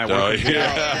Google it on my work.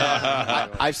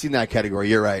 I've seen that category.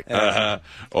 You're right.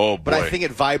 Oh, boy. But I think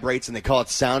it vibrates, and they call it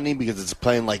sounding because it's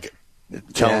playing like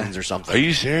tones or something. Are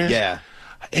you serious? Yeah.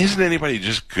 Isn't anybody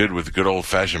just good with good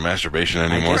old-fashioned masturbation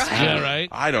anymore? Yeah, right.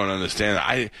 I don't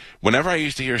understand. Whenever I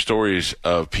used to hear stories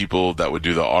of people that would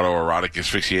do the autoerotic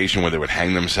asphyxiation where they would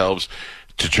hang themselves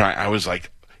to try, I was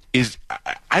like,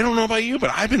 I don't know about you,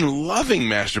 but I've been loving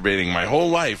masturbating my whole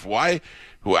life. Why?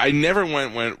 I never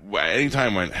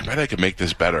anytime I bet I could make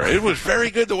this better. It was very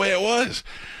good the way it was.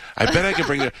 I bet I could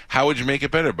bring it. How would you make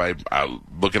it better? By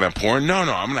looking at porn? No,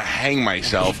 I'm going to hang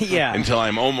myself until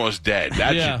I'm almost dead.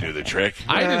 That should do the trick.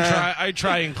 I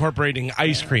try incorporating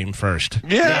ice cream first.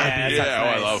 Yeah. Nice.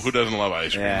 I love. Who doesn't love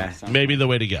ice cream? Yeah. Maybe the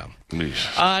way to go.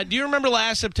 Do you remember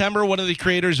last September, one of the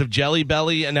creators of Jelly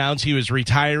Belly announced he was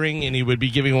retiring and he would be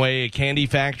giving away a candy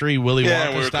factory, Willy Wonka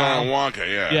we were style? calling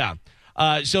Wonka, Yeah.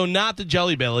 So not the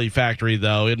Jelly Belly factory,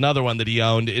 though. Another one that he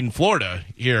owned in Florida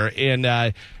here. And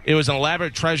it was an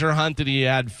elaborate treasure hunt that he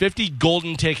had. 50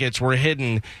 golden tickets were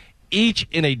hidden, each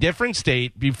in a different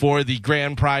state, before the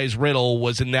grand prize riddle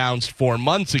was announced 4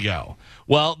 months ago.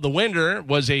 Well, the winner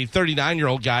was a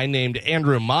 39-year-old guy named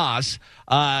Andrew Moss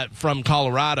from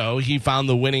Colorado. He found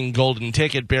the winning golden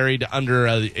ticket buried under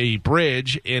a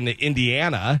bridge in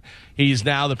Indiana. He's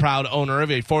now the proud owner of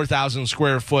a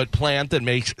 4,000-square-foot plant that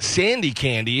makes sandy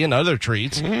candy and other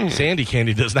treats. Sandy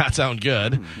candy does not sound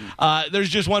good. There's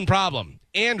just one problem.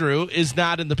 Andrew is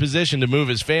not in the position to move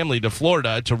his family to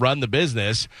Florida to run the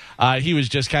business. He was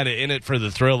just kind of in it for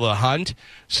the thrill of the hunt.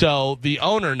 So the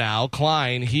owner now,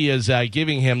 Klein, he is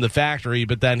giving him the factory,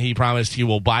 but then he promised he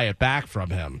will buy it back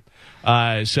from him.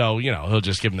 So, he'll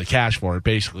just give him the cash for it,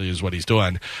 basically, is what he's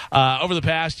doing. Over the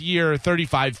past year,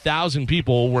 35,000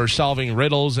 people were solving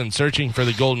riddles and searching for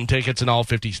the golden tickets in all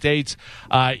 50 states.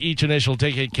 Each initial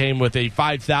ticket came with a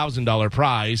 $5,000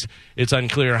 prize. It's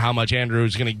unclear how much Andrew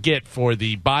is going to get for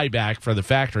the buyback for the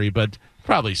factory, but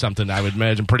probably something I would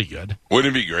imagine pretty good.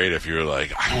 Wouldn't it be great if you were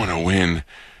like, I want to win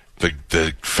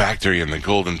the factory and the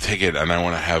golden ticket, and I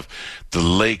want to have the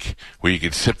lake where you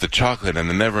could sip the chocolate and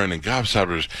the never-ending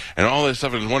gobstoppers and all this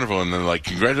stuff is wonderful, and then like,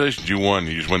 congratulations, you won.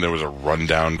 You just when there was a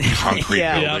rundown concrete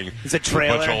building. It's a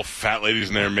trailer. A bunch of old fat ladies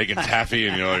in there making taffy,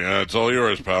 and you're like, it's all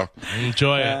yours, pal.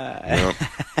 Enjoy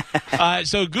it.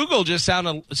 So Google just sent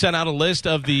out a list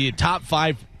of the top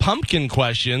 5 pumpkin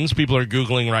questions people are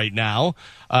Googling right now.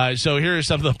 So here are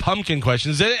some of the pumpkin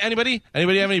questions. Anybody have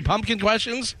any pumpkin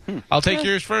questions? I'll take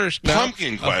yours first. No?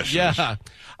 Pumpkin questions? Yeah.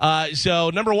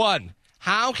 So number 1,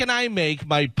 how can I make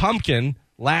my pumpkin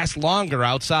last longer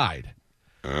outside?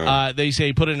 They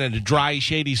say put it in a dry,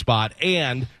 shady spot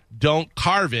and don't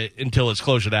carve it until it's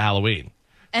closer to Halloween.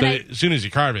 And as soon as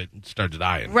you carve it, it starts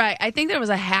dying. Right. I think there was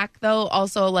a hack, though,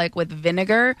 also like with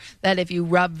vinegar, that if you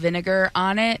rub vinegar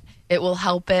on it, it will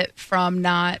help it from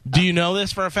not... Do you know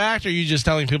this for a fact, or are you just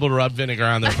telling people to rub vinegar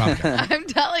on their pumpkin? I'm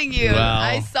telling you. Well,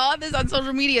 I saw this on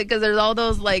social media because there's all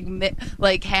those like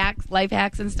hacks, life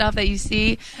hacks and stuff that you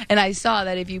see. And I saw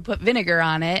that if you put vinegar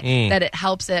on it, that it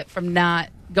helps it from not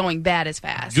going bad as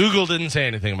fast. Google didn't say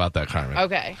anything about that, Carmen.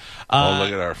 Okay. Well,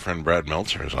 look at our friend Brad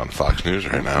Meltzer is on Fox News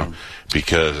right now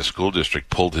because a school district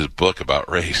pulled his book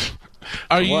about race.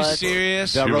 Are you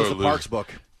serious? The Rosa Parks book.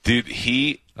 Dude,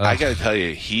 I got to tell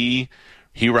you,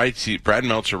 Brad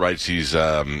Meltzer writes these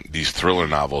thriller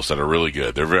novels that are really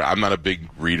good. I'm not a big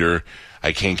reader.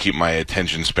 I can't keep my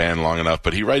attention span long enough,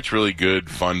 but he writes really good,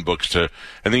 fun books I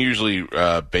think usually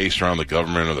based around the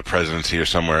government or the presidency or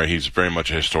somewhere. He's very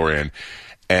much a historian.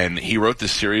 And he wrote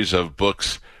this series of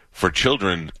books for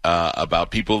children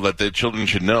about people that the children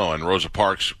should know. And Rosa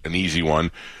Parks, an easy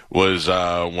one, was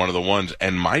one of the ones.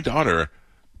 And my daughter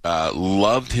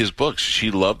loved his books.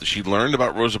 She learned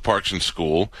about Rosa Parks in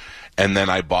school. And then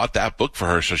I bought that book for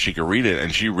her so she could read it.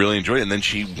 And she really enjoyed it. And then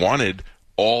she wanted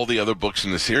all the other books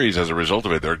in the series as a result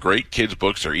of it. They're great kids'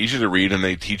 books. They're easy to read, and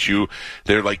they teach you.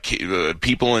 They're like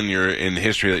people in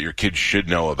history that your kids should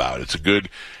know about. It's a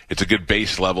good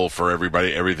base level for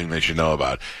everybody. Everything they should know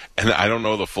about. And I don't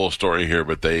know the full story here,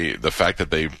 but the fact that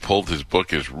they pulled his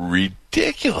book is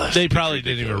ridiculous. They probably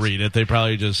didn't even read it. They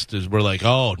probably just were like,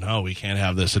 "Oh no, we can't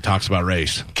have this. It talks about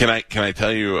race." Can I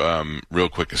tell you real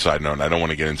quick a side note? And I don't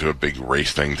want to get into a big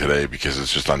race thing today because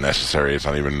it's just unnecessary. It's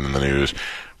not even in the news.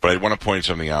 But I want to point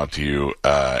something out to you,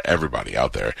 everybody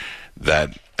out there,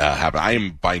 that happened. I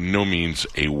am by no means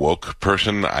a woke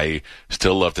person. I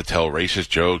still love to tell racist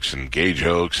jokes and gay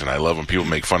jokes, and I love when people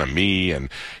make fun of me. And,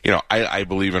 I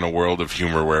believe in a world of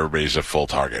humor where everybody's a full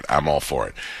target. I'm all for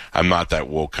it. I'm not that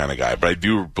woke kind of guy. But I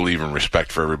do believe in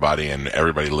respect for everybody and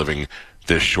everybody living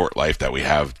this short life that we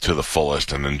have to the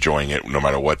fullest and enjoying it no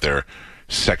matter what their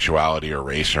sexuality or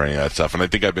race or any of that stuff. And I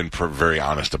think I've been very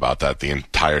honest about that the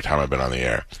entire time I've been on the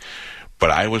air.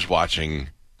 But I was watching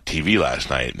TV last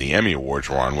night, and the Emmy Awards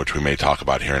were on, which we may talk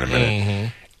about here in a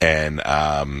minute.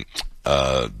 Mm-hmm.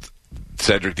 And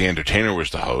Cedric the Entertainer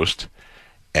was the host,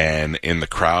 and in the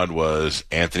crowd was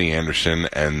Anthony Anderson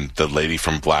and the lady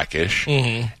from Blackish.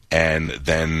 Mm-hmm. And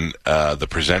then the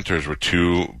presenters were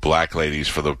two black ladies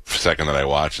for the second that I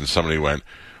watched, and somebody went,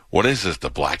 "What is this, the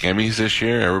Black Emmys this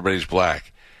year? Everybody's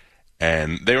black."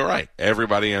 And they were right.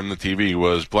 Everybody on the TV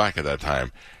was black at that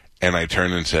time. And I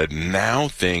turned and said, now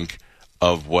think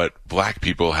of what black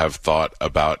people have thought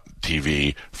about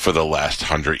TV for the last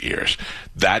 100 years.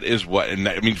 That is what, and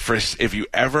I mean, if you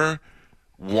ever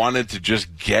wanted to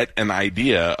just get an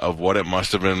idea of what it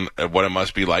must have been, what it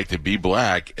must be like to be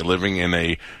black, living in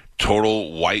a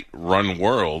total white run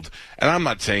world. And I'm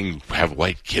not saying have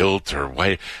white guilt or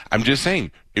white, I'm just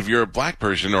saying, if you're a black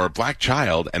person or a black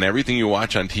child and everything you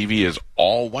watch on TV is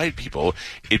all white people,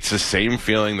 it's the same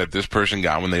feeling that this person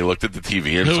got when they looked at the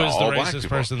TV and saw all black people. Who is the racist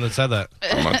person that said that?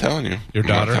 I'm not telling you. Your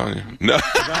daughter? I'm not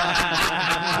telling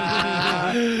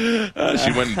you. No.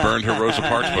 She went and burned her Rosa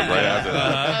Parks book right after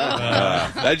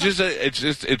that.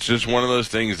 It's just one of those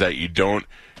things that you don't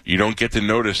get to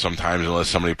notice sometimes unless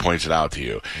somebody points it out to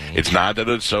you. Mm-hmm. It's not that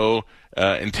it's so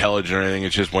intelligent or anything.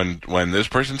 It's just when this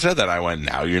person said that, I went,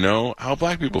 now you know how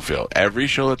black people feel. Every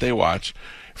show that they watch,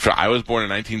 I was born in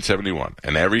 1971,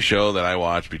 and every show that I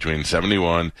watched between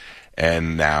 71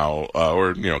 and now,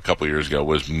 or a couple of years ago,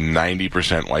 was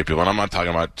 90% white people. And I'm not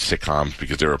talking about sitcoms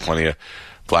because there were plenty of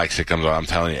black sitcoms. I'm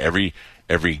telling you, every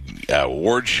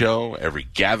award show, every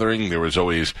gathering, there was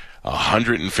always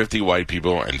 150 white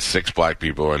people and 6 black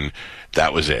people, and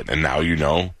that was it. And now you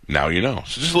know.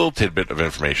 So just a little tidbit of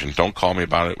information. Don't call me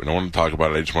about it. We don't want to talk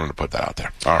about it. I just wanted to put that out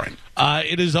there. All right.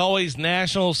 It is always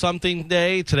National Something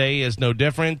Day. Today is no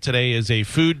different. Today is a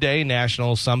food day,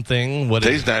 National Something.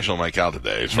 Today's National Mike Out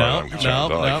Day, as far as I'm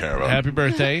concerned. That's all I care about. Happy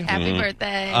birthday. Happy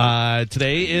birthday.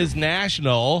 Today is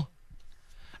National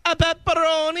a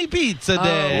Pepperoni Pizza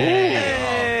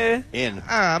Day.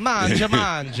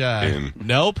 Manja.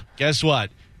 Nope. Guess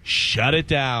what? Shut it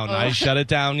down. I shut it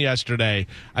down yesterday.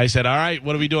 I said, all right,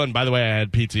 what are we doing? By the way, I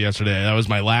had pizza yesterday. That was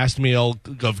my last meal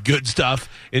of good stuff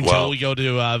until we go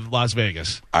to Las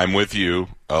Vegas. I'm with you.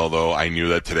 although I knew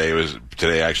that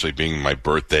today actually being my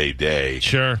birthday day.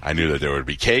 Sure. I knew that there would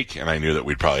be cake, and I knew that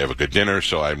we'd probably have a good dinner,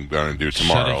 so I'm going to do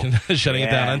tomorrow. Shutting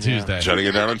it down on Tuesday. Shutting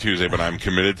it down on Tuesday, but I'm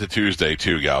committed to Tuesday,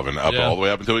 too, Galvin. All the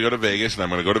way up until we go to Vegas, and I'm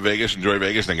going to go to Vegas, enjoy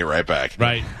Vegas, and then get right back.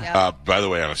 Right. Yeah. By the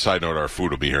way, on a side note, our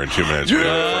food will be here in 2 minutes.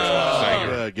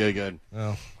 Good.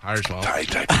 Well, Irish well. Tight.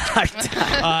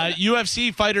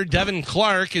 UFC fighter Devin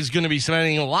Clark is going to be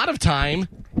spending a lot of time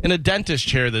in a dentist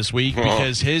chair this week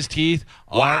because his teeth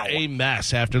are a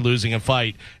mess after losing a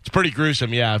fight. It's pretty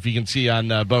gruesome, if you can see on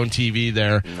Bone TV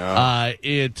there.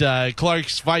 No.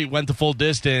 Clark's fight went the full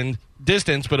distance,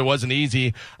 but it wasn't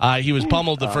easy. He was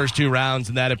pummeled the first 2 rounds,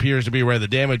 and that appears to be where the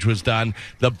damage was done.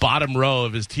 The bottom row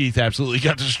of his teeth absolutely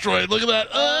got destroyed. Look at that.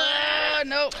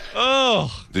 No.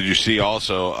 Oh. Did you see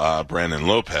also Brandon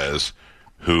Lopez,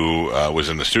 who was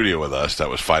in the studio with us that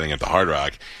was fighting at the Hard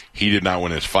Rock? He did not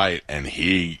win his fight, and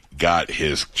he got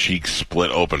his cheeks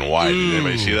split open wide. Did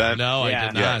anybody see that? No, I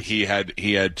did not. Yeah,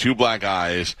 he had 2 black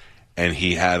eyes, and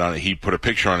he put a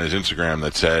picture on his Instagram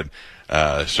that said,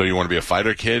 so you want to be a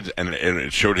fighter, kid? And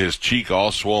it showed his cheek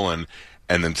all swollen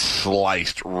and then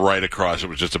sliced right across. It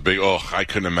was just a big, I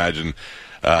couldn't imagine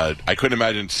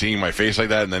seeing my face like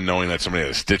that and then knowing that somebody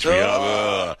had to stitch me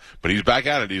up. But he's back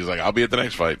at it. He's like, I'll be at the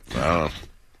next fight. I don't know.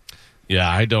 Yeah,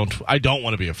 I don't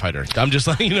want to be a fighter. I'm just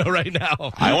letting you know right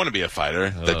now. I want to be a fighter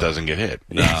that doesn't get hit.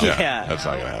 No. That's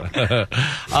not going to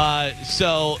happen.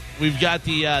 So we've got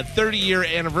the 30-year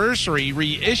anniversary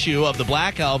reissue of the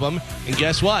Black Album. And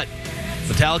guess what?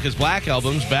 Metallica's Black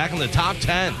Album's back in the top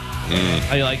 10.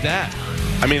 How you like that?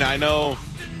 I mean, I know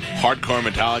hardcore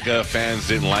Metallica fans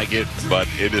didn't like it, but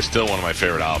it is still one of my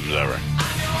favorite albums ever.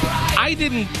 I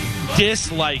didn't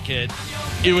dislike it.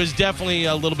 It was definitely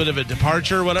a little bit of a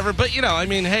departure or whatever, but, I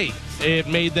mean, hey, it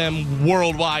made them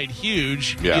worldwide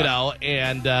huge,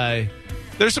 and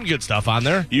there's some good stuff on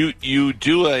there. You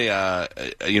do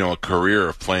a career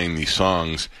of playing these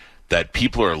songs that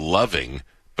people are loving,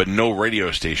 but no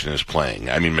radio station is playing.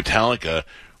 I mean, Metallica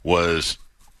was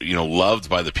loved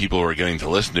by the people who were getting to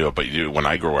listen to it. But where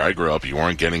I grew up, you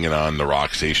weren't getting it on the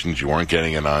rock stations. You weren't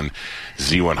getting it on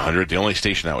Z100. The only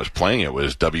station that was playing it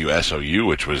was WSOU,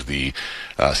 which was the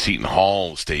Seton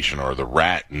Hall station, or the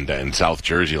Rat in South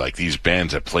Jersey. Like these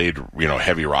bands that played,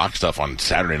 heavy rock stuff on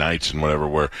Saturday nights and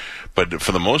whatever. But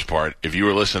for the most part, if you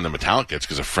were listening to Metallica, it's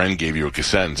because a friend gave you a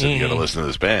cassette and said you got to listen to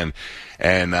this band.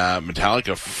 And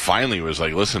Metallica finally was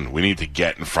like, listen, we need to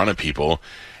get in front of people.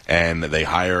 And they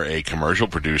hire a commercial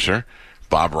producer,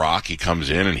 Bob Rock. He comes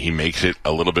in and he makes it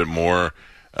a little bit more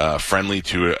friendly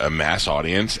to a mass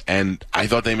audience. And I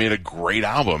thought they made a great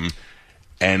album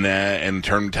and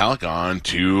turned Metallica on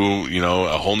to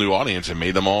a whole new audience and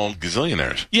made them all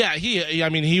gazillionaires. Yeah,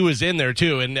 he was in there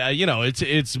too, and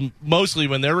it's mostly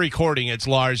when they're recording, it's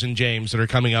Lars and James that are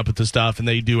coming up with the stuff, and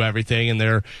they do everything, and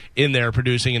they're in there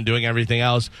producing and doing everything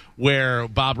else. Where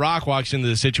Bob Rock walks into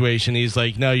the situation, he's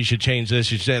like, "No, you should change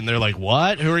this." And they're like,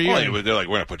 "What? Who are you?" Well, they're like,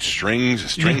 "We're gonna put string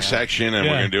section, and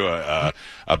we're gonna do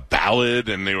a ballad,"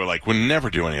 and they were like, "We'll never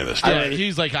do any of this stuff." Yeah,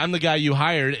 he's like, "I'm the guy you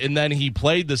hired," and then he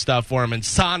played the stuff for him, and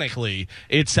sonically,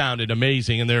 it sounded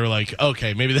amazing, and they were like,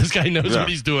 "Okay, maybe this guy knows what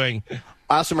he's doing."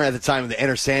 I also remember at the time the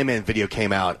Enter Sandman video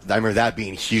came out. I remember that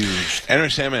being huge. Enter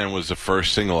Sandman was the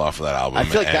first single off of that album. I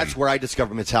feel like that's where I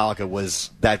discovered Metallica, was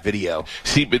that video.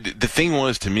 See, but the thing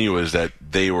was, to me, was that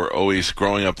they were always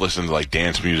growing up listening to like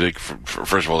dance music.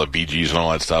 First of all, the Bee Gees and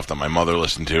all that stuff that my mother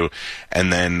listened to,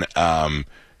 and then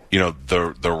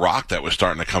the rock that was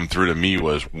starting to come through to me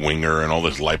was Winger and all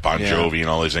this like Bon Jovi and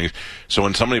all these things. So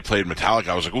when somebody played Metallica,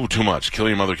 I was like, "Ooh, too much! Kill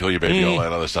your mother, kill your baby," all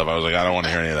that other stuff. I was like, I don't want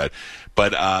to hear any of that.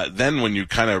 But then when you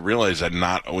kind of realize that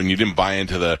when you didn't buy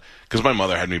into because my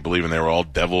mother had me believing they were all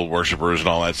devil worshippers and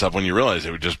all that stuff, when you realize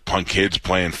they were just punk kids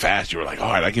playing fast, you were like,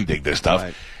 all right, I can dig this stuff.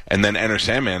 Right. And then Enter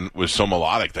Sandman was so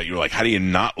melodic that you were like, how do you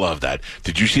not love that?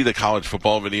 Did you see the college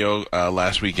football video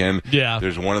last weekend? Yeah.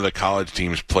 There's one of the college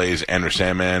teams plays Enter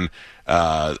Sandman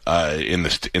in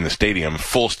the stadium,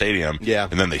 full stadium. Yeah.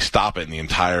 And then they stop it and the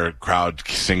entire crowd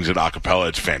sings it a cappella.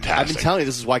 It's fantastic. I've been telling you,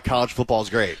 this is why college football is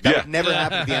great. That would never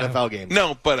happen at the NFL games.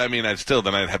 No, but I mean, I'd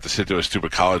have to sit through a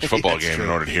stupid college football game in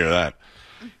order to hear that.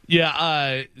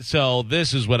 Yeah, so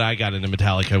this is what I got into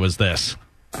Metallica, was this.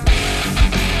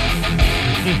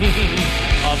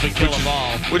 Off and Kill 'Em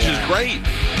All. Which is great.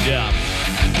 Yeah.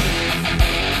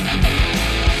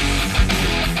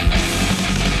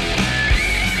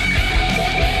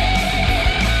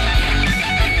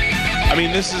 I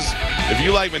mean, this is, if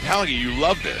you like Metallica, you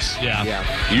love this. Yeah.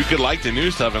 You could like the new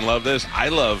stuff and love this. I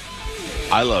love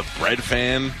Bread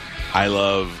Fan. I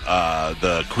love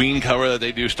the Queen cover that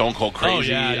they do, Stone Cold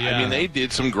Crazy. Oh, yeah. I mean, they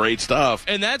did some great stuff.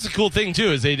 And that's a cool thing,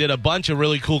 too, is they did a bunch of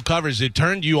really cool covers. It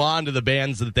turned you on to the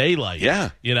bands that they like. Yeah.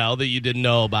 That you didn't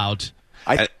know about.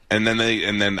 And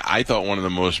then I thought one of the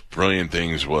most brilliant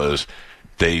things was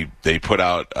they put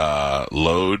out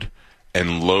Load,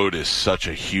 and Load is such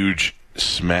a huge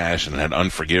smash and had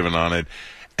Unforgiven on it.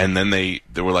 And then they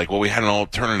were like, well, we had an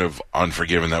alternative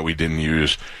Unforgiven that we didn't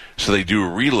use. So they do a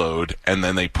Reload, and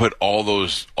then they put all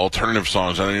those alternative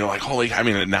songs on, and you're like, holy, I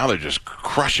mean, now they're just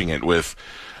crushing it with,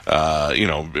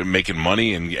 making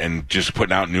money and just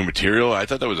putting out new material. I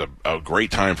thought that was a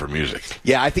great time for music.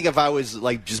 Yeah, I think if I was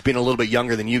like just being a little bit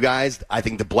younger than you guys, I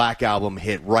think the Black Album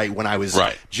hit right when I was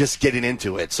just getting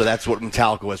into it. So that's what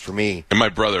Metallica was for me. And I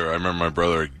remember my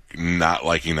brother not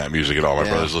liking that music at all. My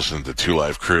brother's listening to Two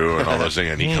Live Crew and all those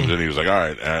things, and he comes in, he was like, all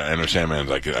right, Enter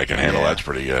Sandman's I can handle that's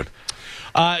pretty good.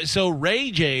 So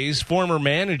Ray J's former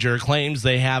manager claims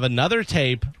they have another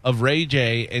tape of Ray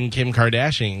J and Kim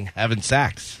Kardashian having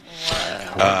sex.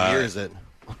 What year is it?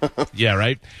 Yeah,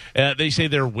 right? They say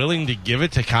they're willing to give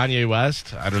it to Kanye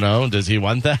West. I don't know. Does he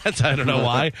want that? I don't know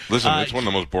why. Listen, it's one of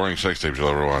the most boring sex tapes you'll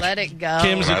ever watch. Let it go.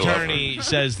 Kim's attorney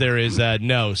says there is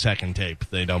no second tape.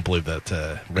 They don't believe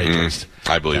that Ray J's.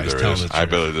 I believe there is.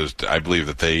 I believe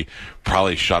that they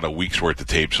probably shot a week's worth of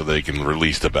tape so they can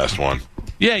release the best one.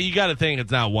 Yeah, you got to think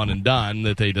it's not one and done,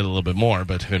 that they did a little bit more,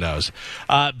 but who knows.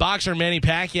 Boxer Manny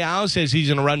Pacquiao says he's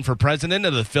going to run for president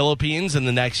of the Philippines in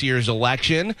the next year's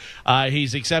election.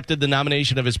 He's accepted the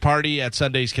nomination of his party at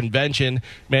Sunday's convention.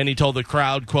 Manny told the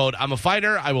crowd, quote, I'm a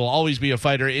fighter. I will always be a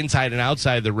fighter inside and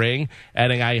outside the ring,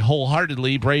 adding, I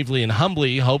wholeheartedly, bravely, and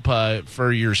humbly hope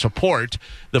for your support.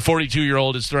 The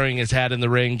 42-year-old is throwing his hat in the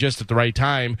ring just at the right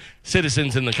time.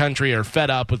 Citizens in the country are fed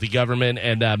up with the government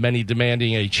and many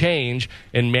demanding a change,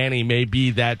 and Manny may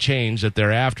be that change that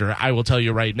they're after. I will tell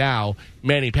you right now,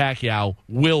 Manny Pacquiao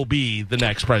will be the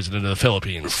next president of the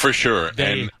Philippines. For sure.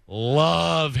 They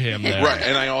love him there. Right,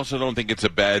 and I also don't think it's a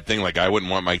bad thing. Like, I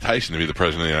wouldn't want Mike Tyson to be the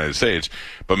president of the United States,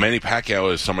 but Manny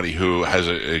Pacquiao is somebody who has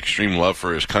an extreme love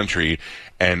for his country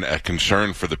and a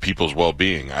concern for the people's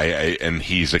well-being. And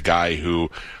he's a guy who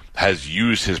has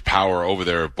used his power over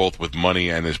there, both with money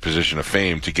and his position of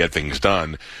fame, to get things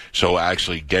done. So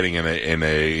actually getting in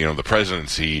the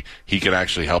presidency, he can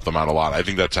actually help them out a lot. I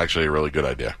think that's actually a really good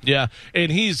idea. Yeah,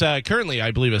 and he's currently, I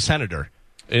believe, a senator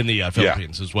in the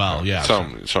Philippines as well. Yeah. So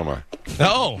am I.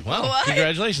 Oh, well, what?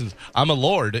 Congratulations. I'm a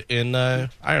lord in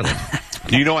Ireland.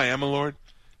 Do you know I am a lord?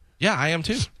 Yeah, I am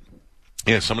too.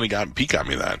 Yeah, Pete got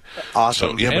me that.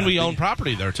 Awesome. So, yeah, and we own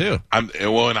property there, too.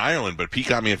 Well, in Ireland, but Pete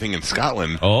got me a thing in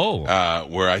Scotland. Oh.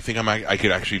 Where I think I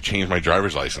could actually change my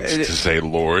driver's license to say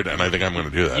Lord, and I think I'm going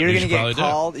to do that. You're going to get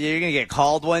called. You're going to get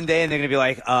called one day, and they're going to be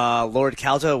like, Lord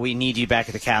Calto, we need you back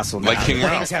at the castle now. Like King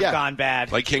Ralph. Things have gone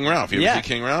bad. Like King Ralph. You ever see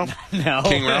King Ralph? No.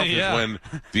 King Ralph is when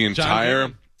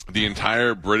the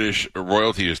entire British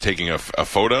royalty is taking a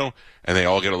photo, and they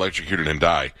all get electrocuted and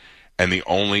die. And the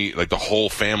whole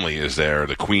family is there,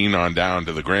 the queen on down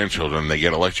to the grandchildren, they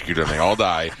get electrocuted and they all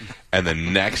die. And the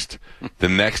next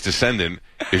descendant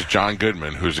is John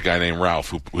Goodman, who's a guy named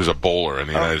Ralph, who's a bowler in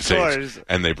the United States.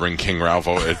 And they bring King Ralph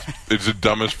over. It's the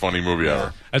dumbest funny movie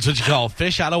ever. That's what you call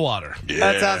fish out of water.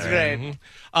 Yeah. That sounds great.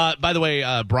 Mm-hmm. By the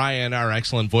way, Brian, our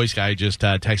excellent voice guy, just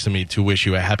texted me to wish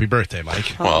you a happy birthday,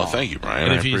 Mike. Well, thank you,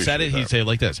 Brian. And if he said it, he'd say it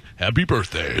like this: Happy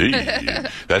birthday. Hey.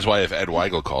 That's why if Ed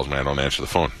Weigel calls me, I don't answer the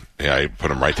phone. Yeah, I put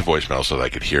him right to voicemail so that I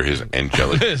could hear his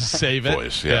angelic Save it.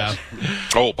 voice. Yes. Yeah.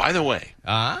 Oh, by the way,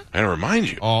 I gotta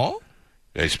remind you. Oh,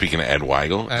 speaking of Ed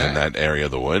Weigel and that area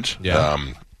of the woods,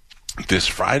 this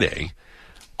Friday,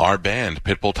 our band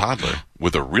Pitbull Toddler,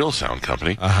 with a real sound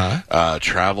company,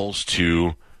 travels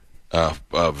to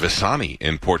Visani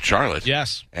in Port Charlotte.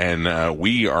 Yes, and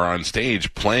we are on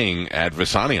stage playing at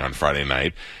Visani on Friday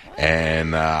night.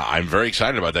 And I'm very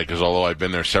excited about that because although I've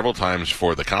been there several times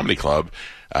for the comedy club,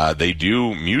 they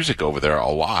do music over there a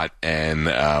lot,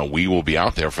 and we will be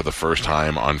out there for the first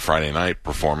time on Friday night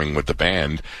performing with the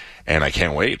band, and I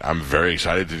can't wait. I'm very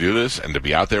excited to do this and to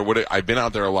be out there with it. I've been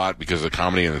out there a lot because of the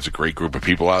comedy, and it's a great group of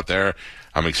people out there.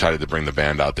 I'm excited to bring the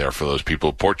band out there for those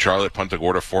people. Port Charlotte, Punta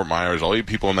Gorda, Fort Myers, all you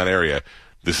people in that area,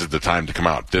 this is the time to come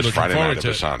out. This Friday night at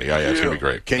Visani. Yeah, it's going to be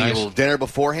great. Can you get a little dinner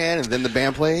beforehand and then the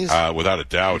band plays? Without a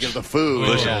doubt. Get the food.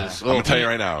 Listen, I'm going to tell you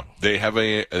right now, they have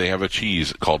a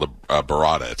cheese called a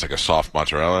burrata. It's like a soft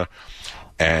mozzarella.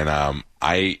 And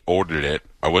I ordered it.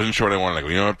 I wasn't sure what I wanted. I go,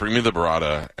 you know what, bring me the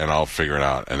burrata and I'll figure it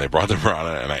out. And they brought the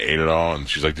burrata and I ate it all. And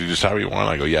she's like, did you decide what you want?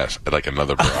 I go, yes, I'd like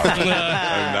another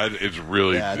burrata. It's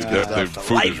really, the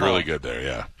food is really good there,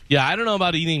 yeah. Yeah, I don't know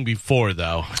about eating before,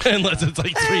 though, unless it's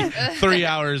like 3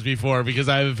 hours before, because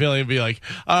I have a feeling it'd be like,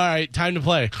 all right, time to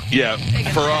play. Yeah,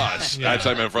 for us. That's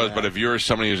what I meant for us. But if you're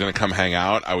somebody who's going to come hang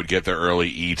out, I would get there early,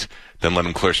 eat, then let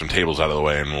them clear some tables out of the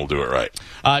way, and we'll do it right.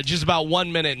 Just about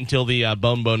 1 minute until the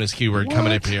bone bonus keyword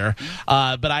coming up here.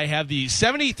 But I have the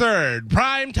 73rd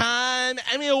Primetime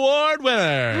Emmy Award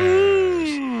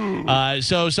winners.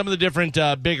 So some of the different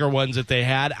bigger ones that they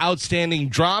had. Outstanding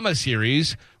Drama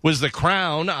Series was The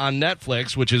Crown on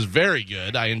Netflix, which is very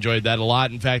good. I enjoyed that a lot.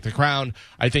 In fact, The Crown,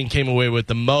 I think, came away with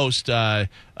the most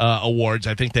awards.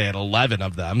 I think they had 11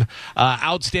 of them.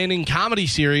 Outstanding Comedy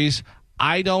Series,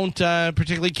 I don't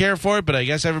particularly care for it, but I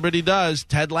guess everybody does.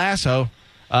 Ted Lasso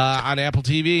on Apple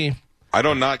TV. I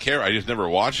don't not care. I just never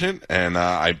watch it, and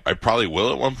I probably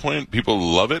will at one point. People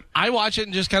love it. I watch it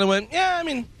and just kind of went, yeah, I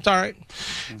mean, it's all right.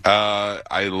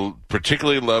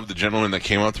 Particularly love the gentleman that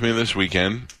came up to me this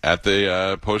weekend at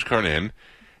the Postcard Inn,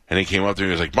 and he came up to me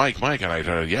and was like, Mike, and I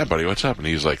said, yeah, buddy, what's up? And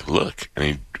he's like, look,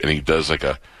 and he does like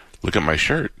a, look at my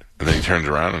shirt, and then he turns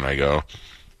around and I go,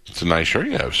 it's a nice shirt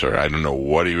you have, sir. I don't know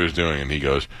what he was doing, and he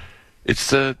goes, it's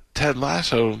the Ted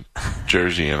Lasso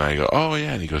jersey, and I go, oh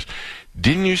yeah, and he goes,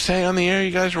 didn't you say on the air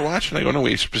you guys were watching? I go, no,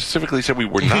 we specifically said we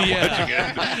were not watching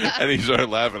it. And he started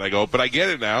laughing. I go, but I get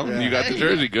it now. Yeah. You got the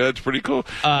jersey. Good. It's pretty cool.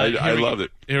 I loved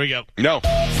it. Here we go. No.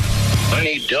 I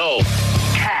need dough.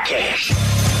 Cash.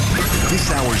 This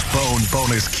hour's bone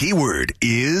bonus keyword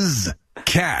is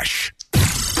cash.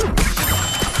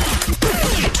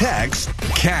 Text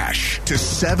cash to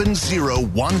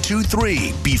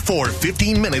 70123 before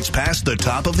 15 minutes past the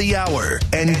top of the hour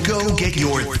and go get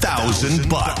your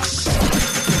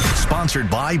 $1,000.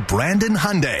 Sponsored by Brandon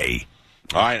Hyundai.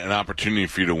 All right, an opportunity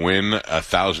for you to win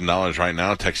 $1,000 right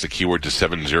now. Text the keyword to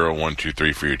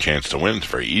 70123 for your chance to win. It's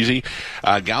very easy.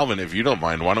 Galvin, if you don't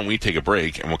mind, why don't we take a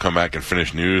break and we'll come back and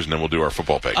finish news and then we'll do our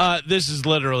football picks. This is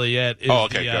literally it.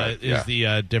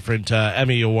 The different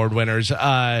Emmy Award winners.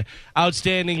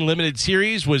 Outstanding limited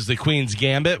series was The Queen's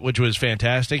Gambit, which was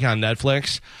fantastic on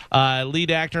Netflix.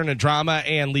 Lead actor in a drama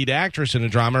and lead actress in a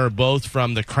drama are both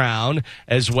from The Crown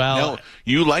as well. No,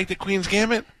 you like The Queen's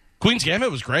Gambit? Queen's Gambit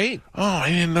was great. Oh, I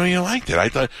didn't know you liked it. I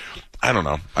don't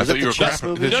know. I thought you were chess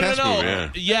movie? The chess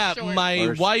movie, yeah.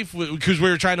 My wife, because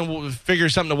we were trying to figure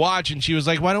something to watch, and she was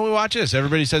like, why don't we watch this?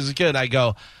 Everybody says it's good. I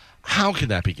go, how can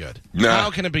that be good?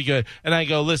 How can it be good? And I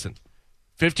go, listen,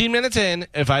 15 minutes in,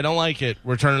 if I don't like it,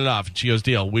 we're turning it off. And she goes,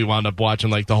 deal. We wound up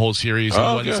watching like the whole series.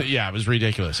 Yeah, it was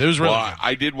ridiculous. It was really good.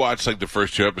 I did watch like the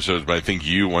first 2 episodes, but I think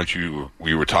we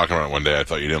were talking about it one day, I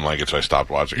thought you didn't like it, so I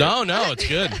stopped watching it. No, it's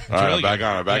good. It's All right, really back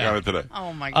on it today.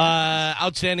 Oh, my God.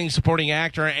 Outstanding supporting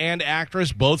actor and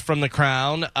actress, both from The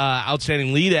Crown.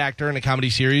 Outstanding lead actor in a comedy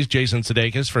series, Jason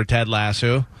Sudeikis for Ted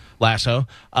Lasso.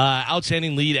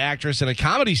 Outstanding lead actress in a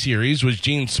comedy series was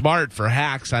Jean Smart for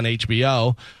Hacks on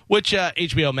HBO, which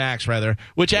HBO Max rather,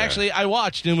 which actually I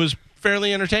watched and was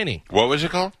fairly entertaining. What was it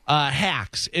called?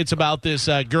 Hacks. It's about this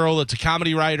girl that's a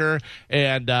comedy writer,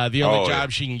 and the only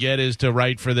job she can get is to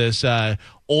write for this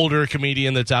older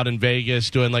comedian that's out in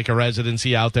Vegas doing like a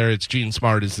residency out there. It's Jean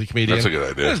Smart is the comedian. That's a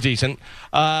good idea. That's decent.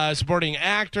 Supporting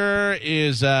actor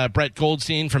is Brett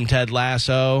Goldstein from Ted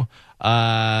Lasso.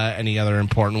 Any other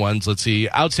important ones? Let's see.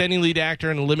 Outstanding lead actor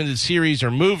in a limited series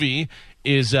or movie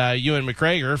is Ewan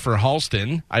McGregor for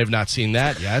Halston. I have not seen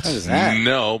that yet. What is that?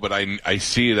 No, but I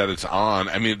see that it's on.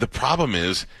 I mean, the problem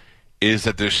is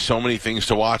that there's so many things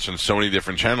to watch on so many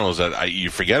different channels that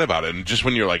you forget about it. And just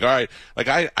when you're like, all right, like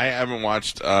I haven't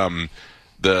watched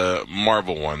the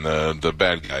Marvel one, the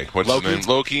bad guy. What's Loki? his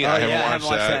name? Loki. I haven't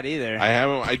watched that either. I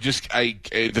haven't.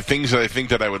 The things that I think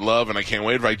that I would love and I can't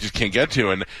wait for, I just can't get to.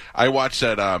 And I watched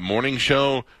that morning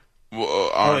show.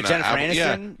 On Jennifer Aniston?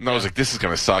 Yeah. And I was like, this is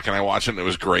going to suck. And I watched it and it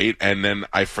was great. And then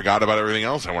I forgot about everything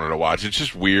else I wanted to watch. It's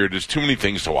just weird. There's too many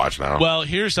things to watch now. Well,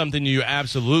 here's something you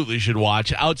absolutely should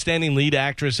watch. Outstanding lead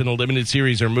actress in a limited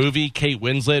series or movie, Kate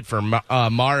Winslet for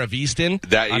Mare of Easton.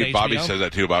 Bobby said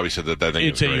that too. Bobby said that thing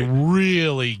it's was great. It's a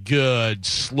really good,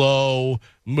 slow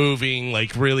moving,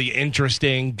 like really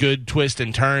interesting, good twists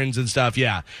and turns and stuff.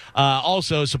 Yeah.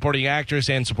 Also, supporting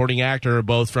actress and supporting actor are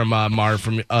both from Mare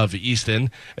of Easton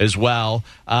as well.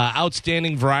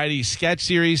 Outstanding variety sketch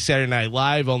series, Saturday Night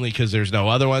Live, only because there's no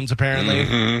other ones apparently.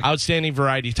 Mm-hmm. Outstanding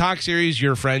variety talk series,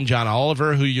 your friend John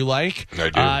Oliver, who you like.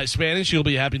 I do. Spanish, you'll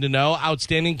be happy to know.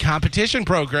 Outstanding competition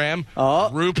program,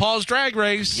 RuPaul's Drag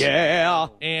Race. Yeah.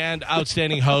 And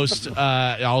outstanding host,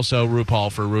 also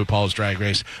RuPaul for RuPaul's Drag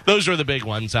Race. Those are the big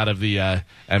ones out of the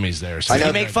Emmys there. So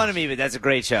you make fun of me, but that's a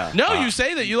great show. No, you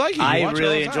say that you like it. I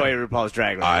really enjoy RuPaul's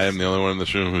Drag Race. I am the only one in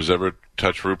this room who's ever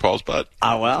touched RuPaul's butt.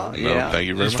 Well, no, thank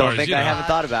you very much. Don't think I haven't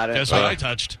thought about it. Guess what I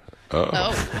touched?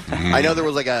 I know there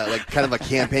was kind of a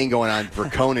campaign going on for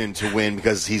Conan to win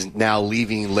because he's now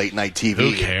leaving late night TV.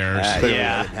 Who cares?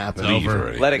 Yeah, it's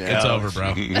over. Let it go. It's over,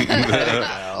 bro.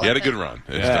 You had a good run.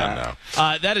 It's done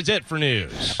now. That is it for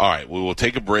news. All right, we will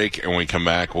take a break, and when we come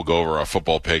back, we'll go over our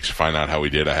football picks, find out how we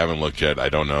did. I haven't looked yet. I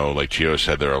don't know. Like Chio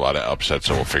said, there are a lot of upsets,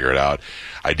 so we'll figure it out.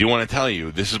 I do want to tell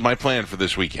you, this is my plan for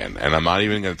this weekend, and I'm not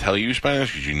even going to tell you,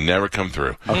 Spanish, because you never come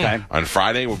through. Okay. On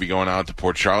Friday, we'll be going out to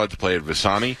Port Charlotte to play at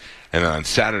Visani. And then on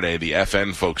Saturday, the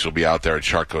FN folks will be out there at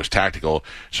Shark Coast Tactical.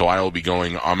 So I will be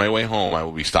going on my way home. I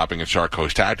will be stopping at Shark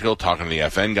Coast Tactical, talking to the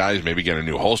FN guys, maybe get a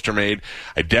new holster made.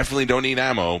 I definitely don't need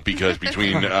ammo because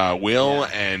between Will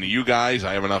and you guys,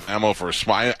 I have enough ammo for a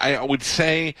small. I would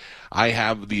say I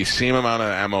have the same amount of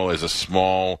ammo as a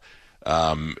small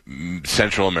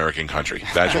Central American country.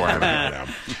 That's where I'm at right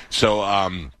now.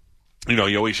 So, you know,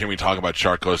 you always hear me talk about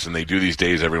Shark Coast, and they do these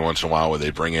days every once in a while where they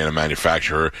bring in a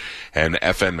manufacturer, and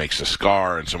FN makes a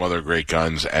SCAR and some other great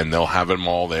guns, and they'll have them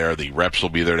all there. The reps will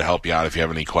be there to help you out if you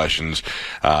have any questions.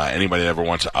 Anybody that ever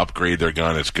wants to upgrade their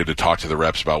gun, it's good to talk to the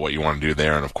reps about what you want to do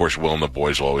there, and of course, Will and the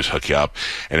boys will always hook you up.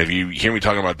 And if you hear me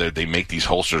talking about that, they make these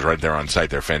holsters right there on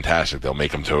site. They're fantastic. They'll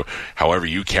make them to however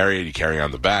you carry it. You carry on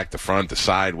the back, the front, the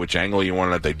side, which angle you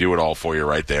want it. They do it all for you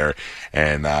right there.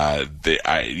 And,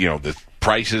 the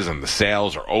prices and the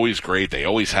sales are always great. They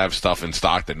always have stuff in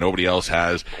stock that nobody else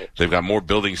has. They've got more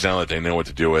buildings now that they know what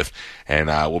to do with. And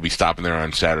we'll be stopping there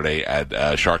on Saturday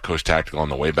at Shark Coast Tactical on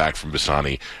the way back from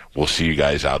Visani. We'll see you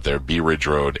guys out there, Bee Ridge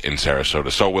Road in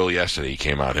Sarasota. So Will yesterday, he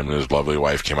came out. Him and his lovely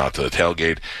wife came out to the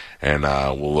tailgate, and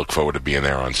we'll look forward to being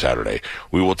there on Saturday.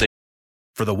 We will take.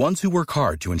 For the ones who work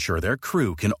hard to ensure their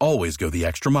crew can always go the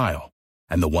extra mile,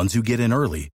 and the ones who get in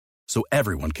early so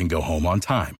everyone can go home on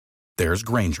time, there's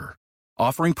Grainger,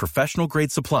 offering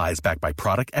professional-grade supplies backed by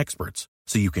product experts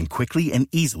so you can quickly and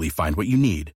easily find what you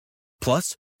need.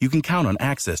 Plus, you can count on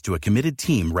access to a committed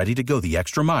team ready to go the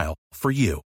extra mile for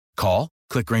you. Call,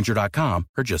 click Grainger.com,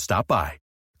 or just stop by.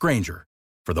 Grainger,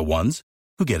 for the ones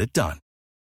who get it done.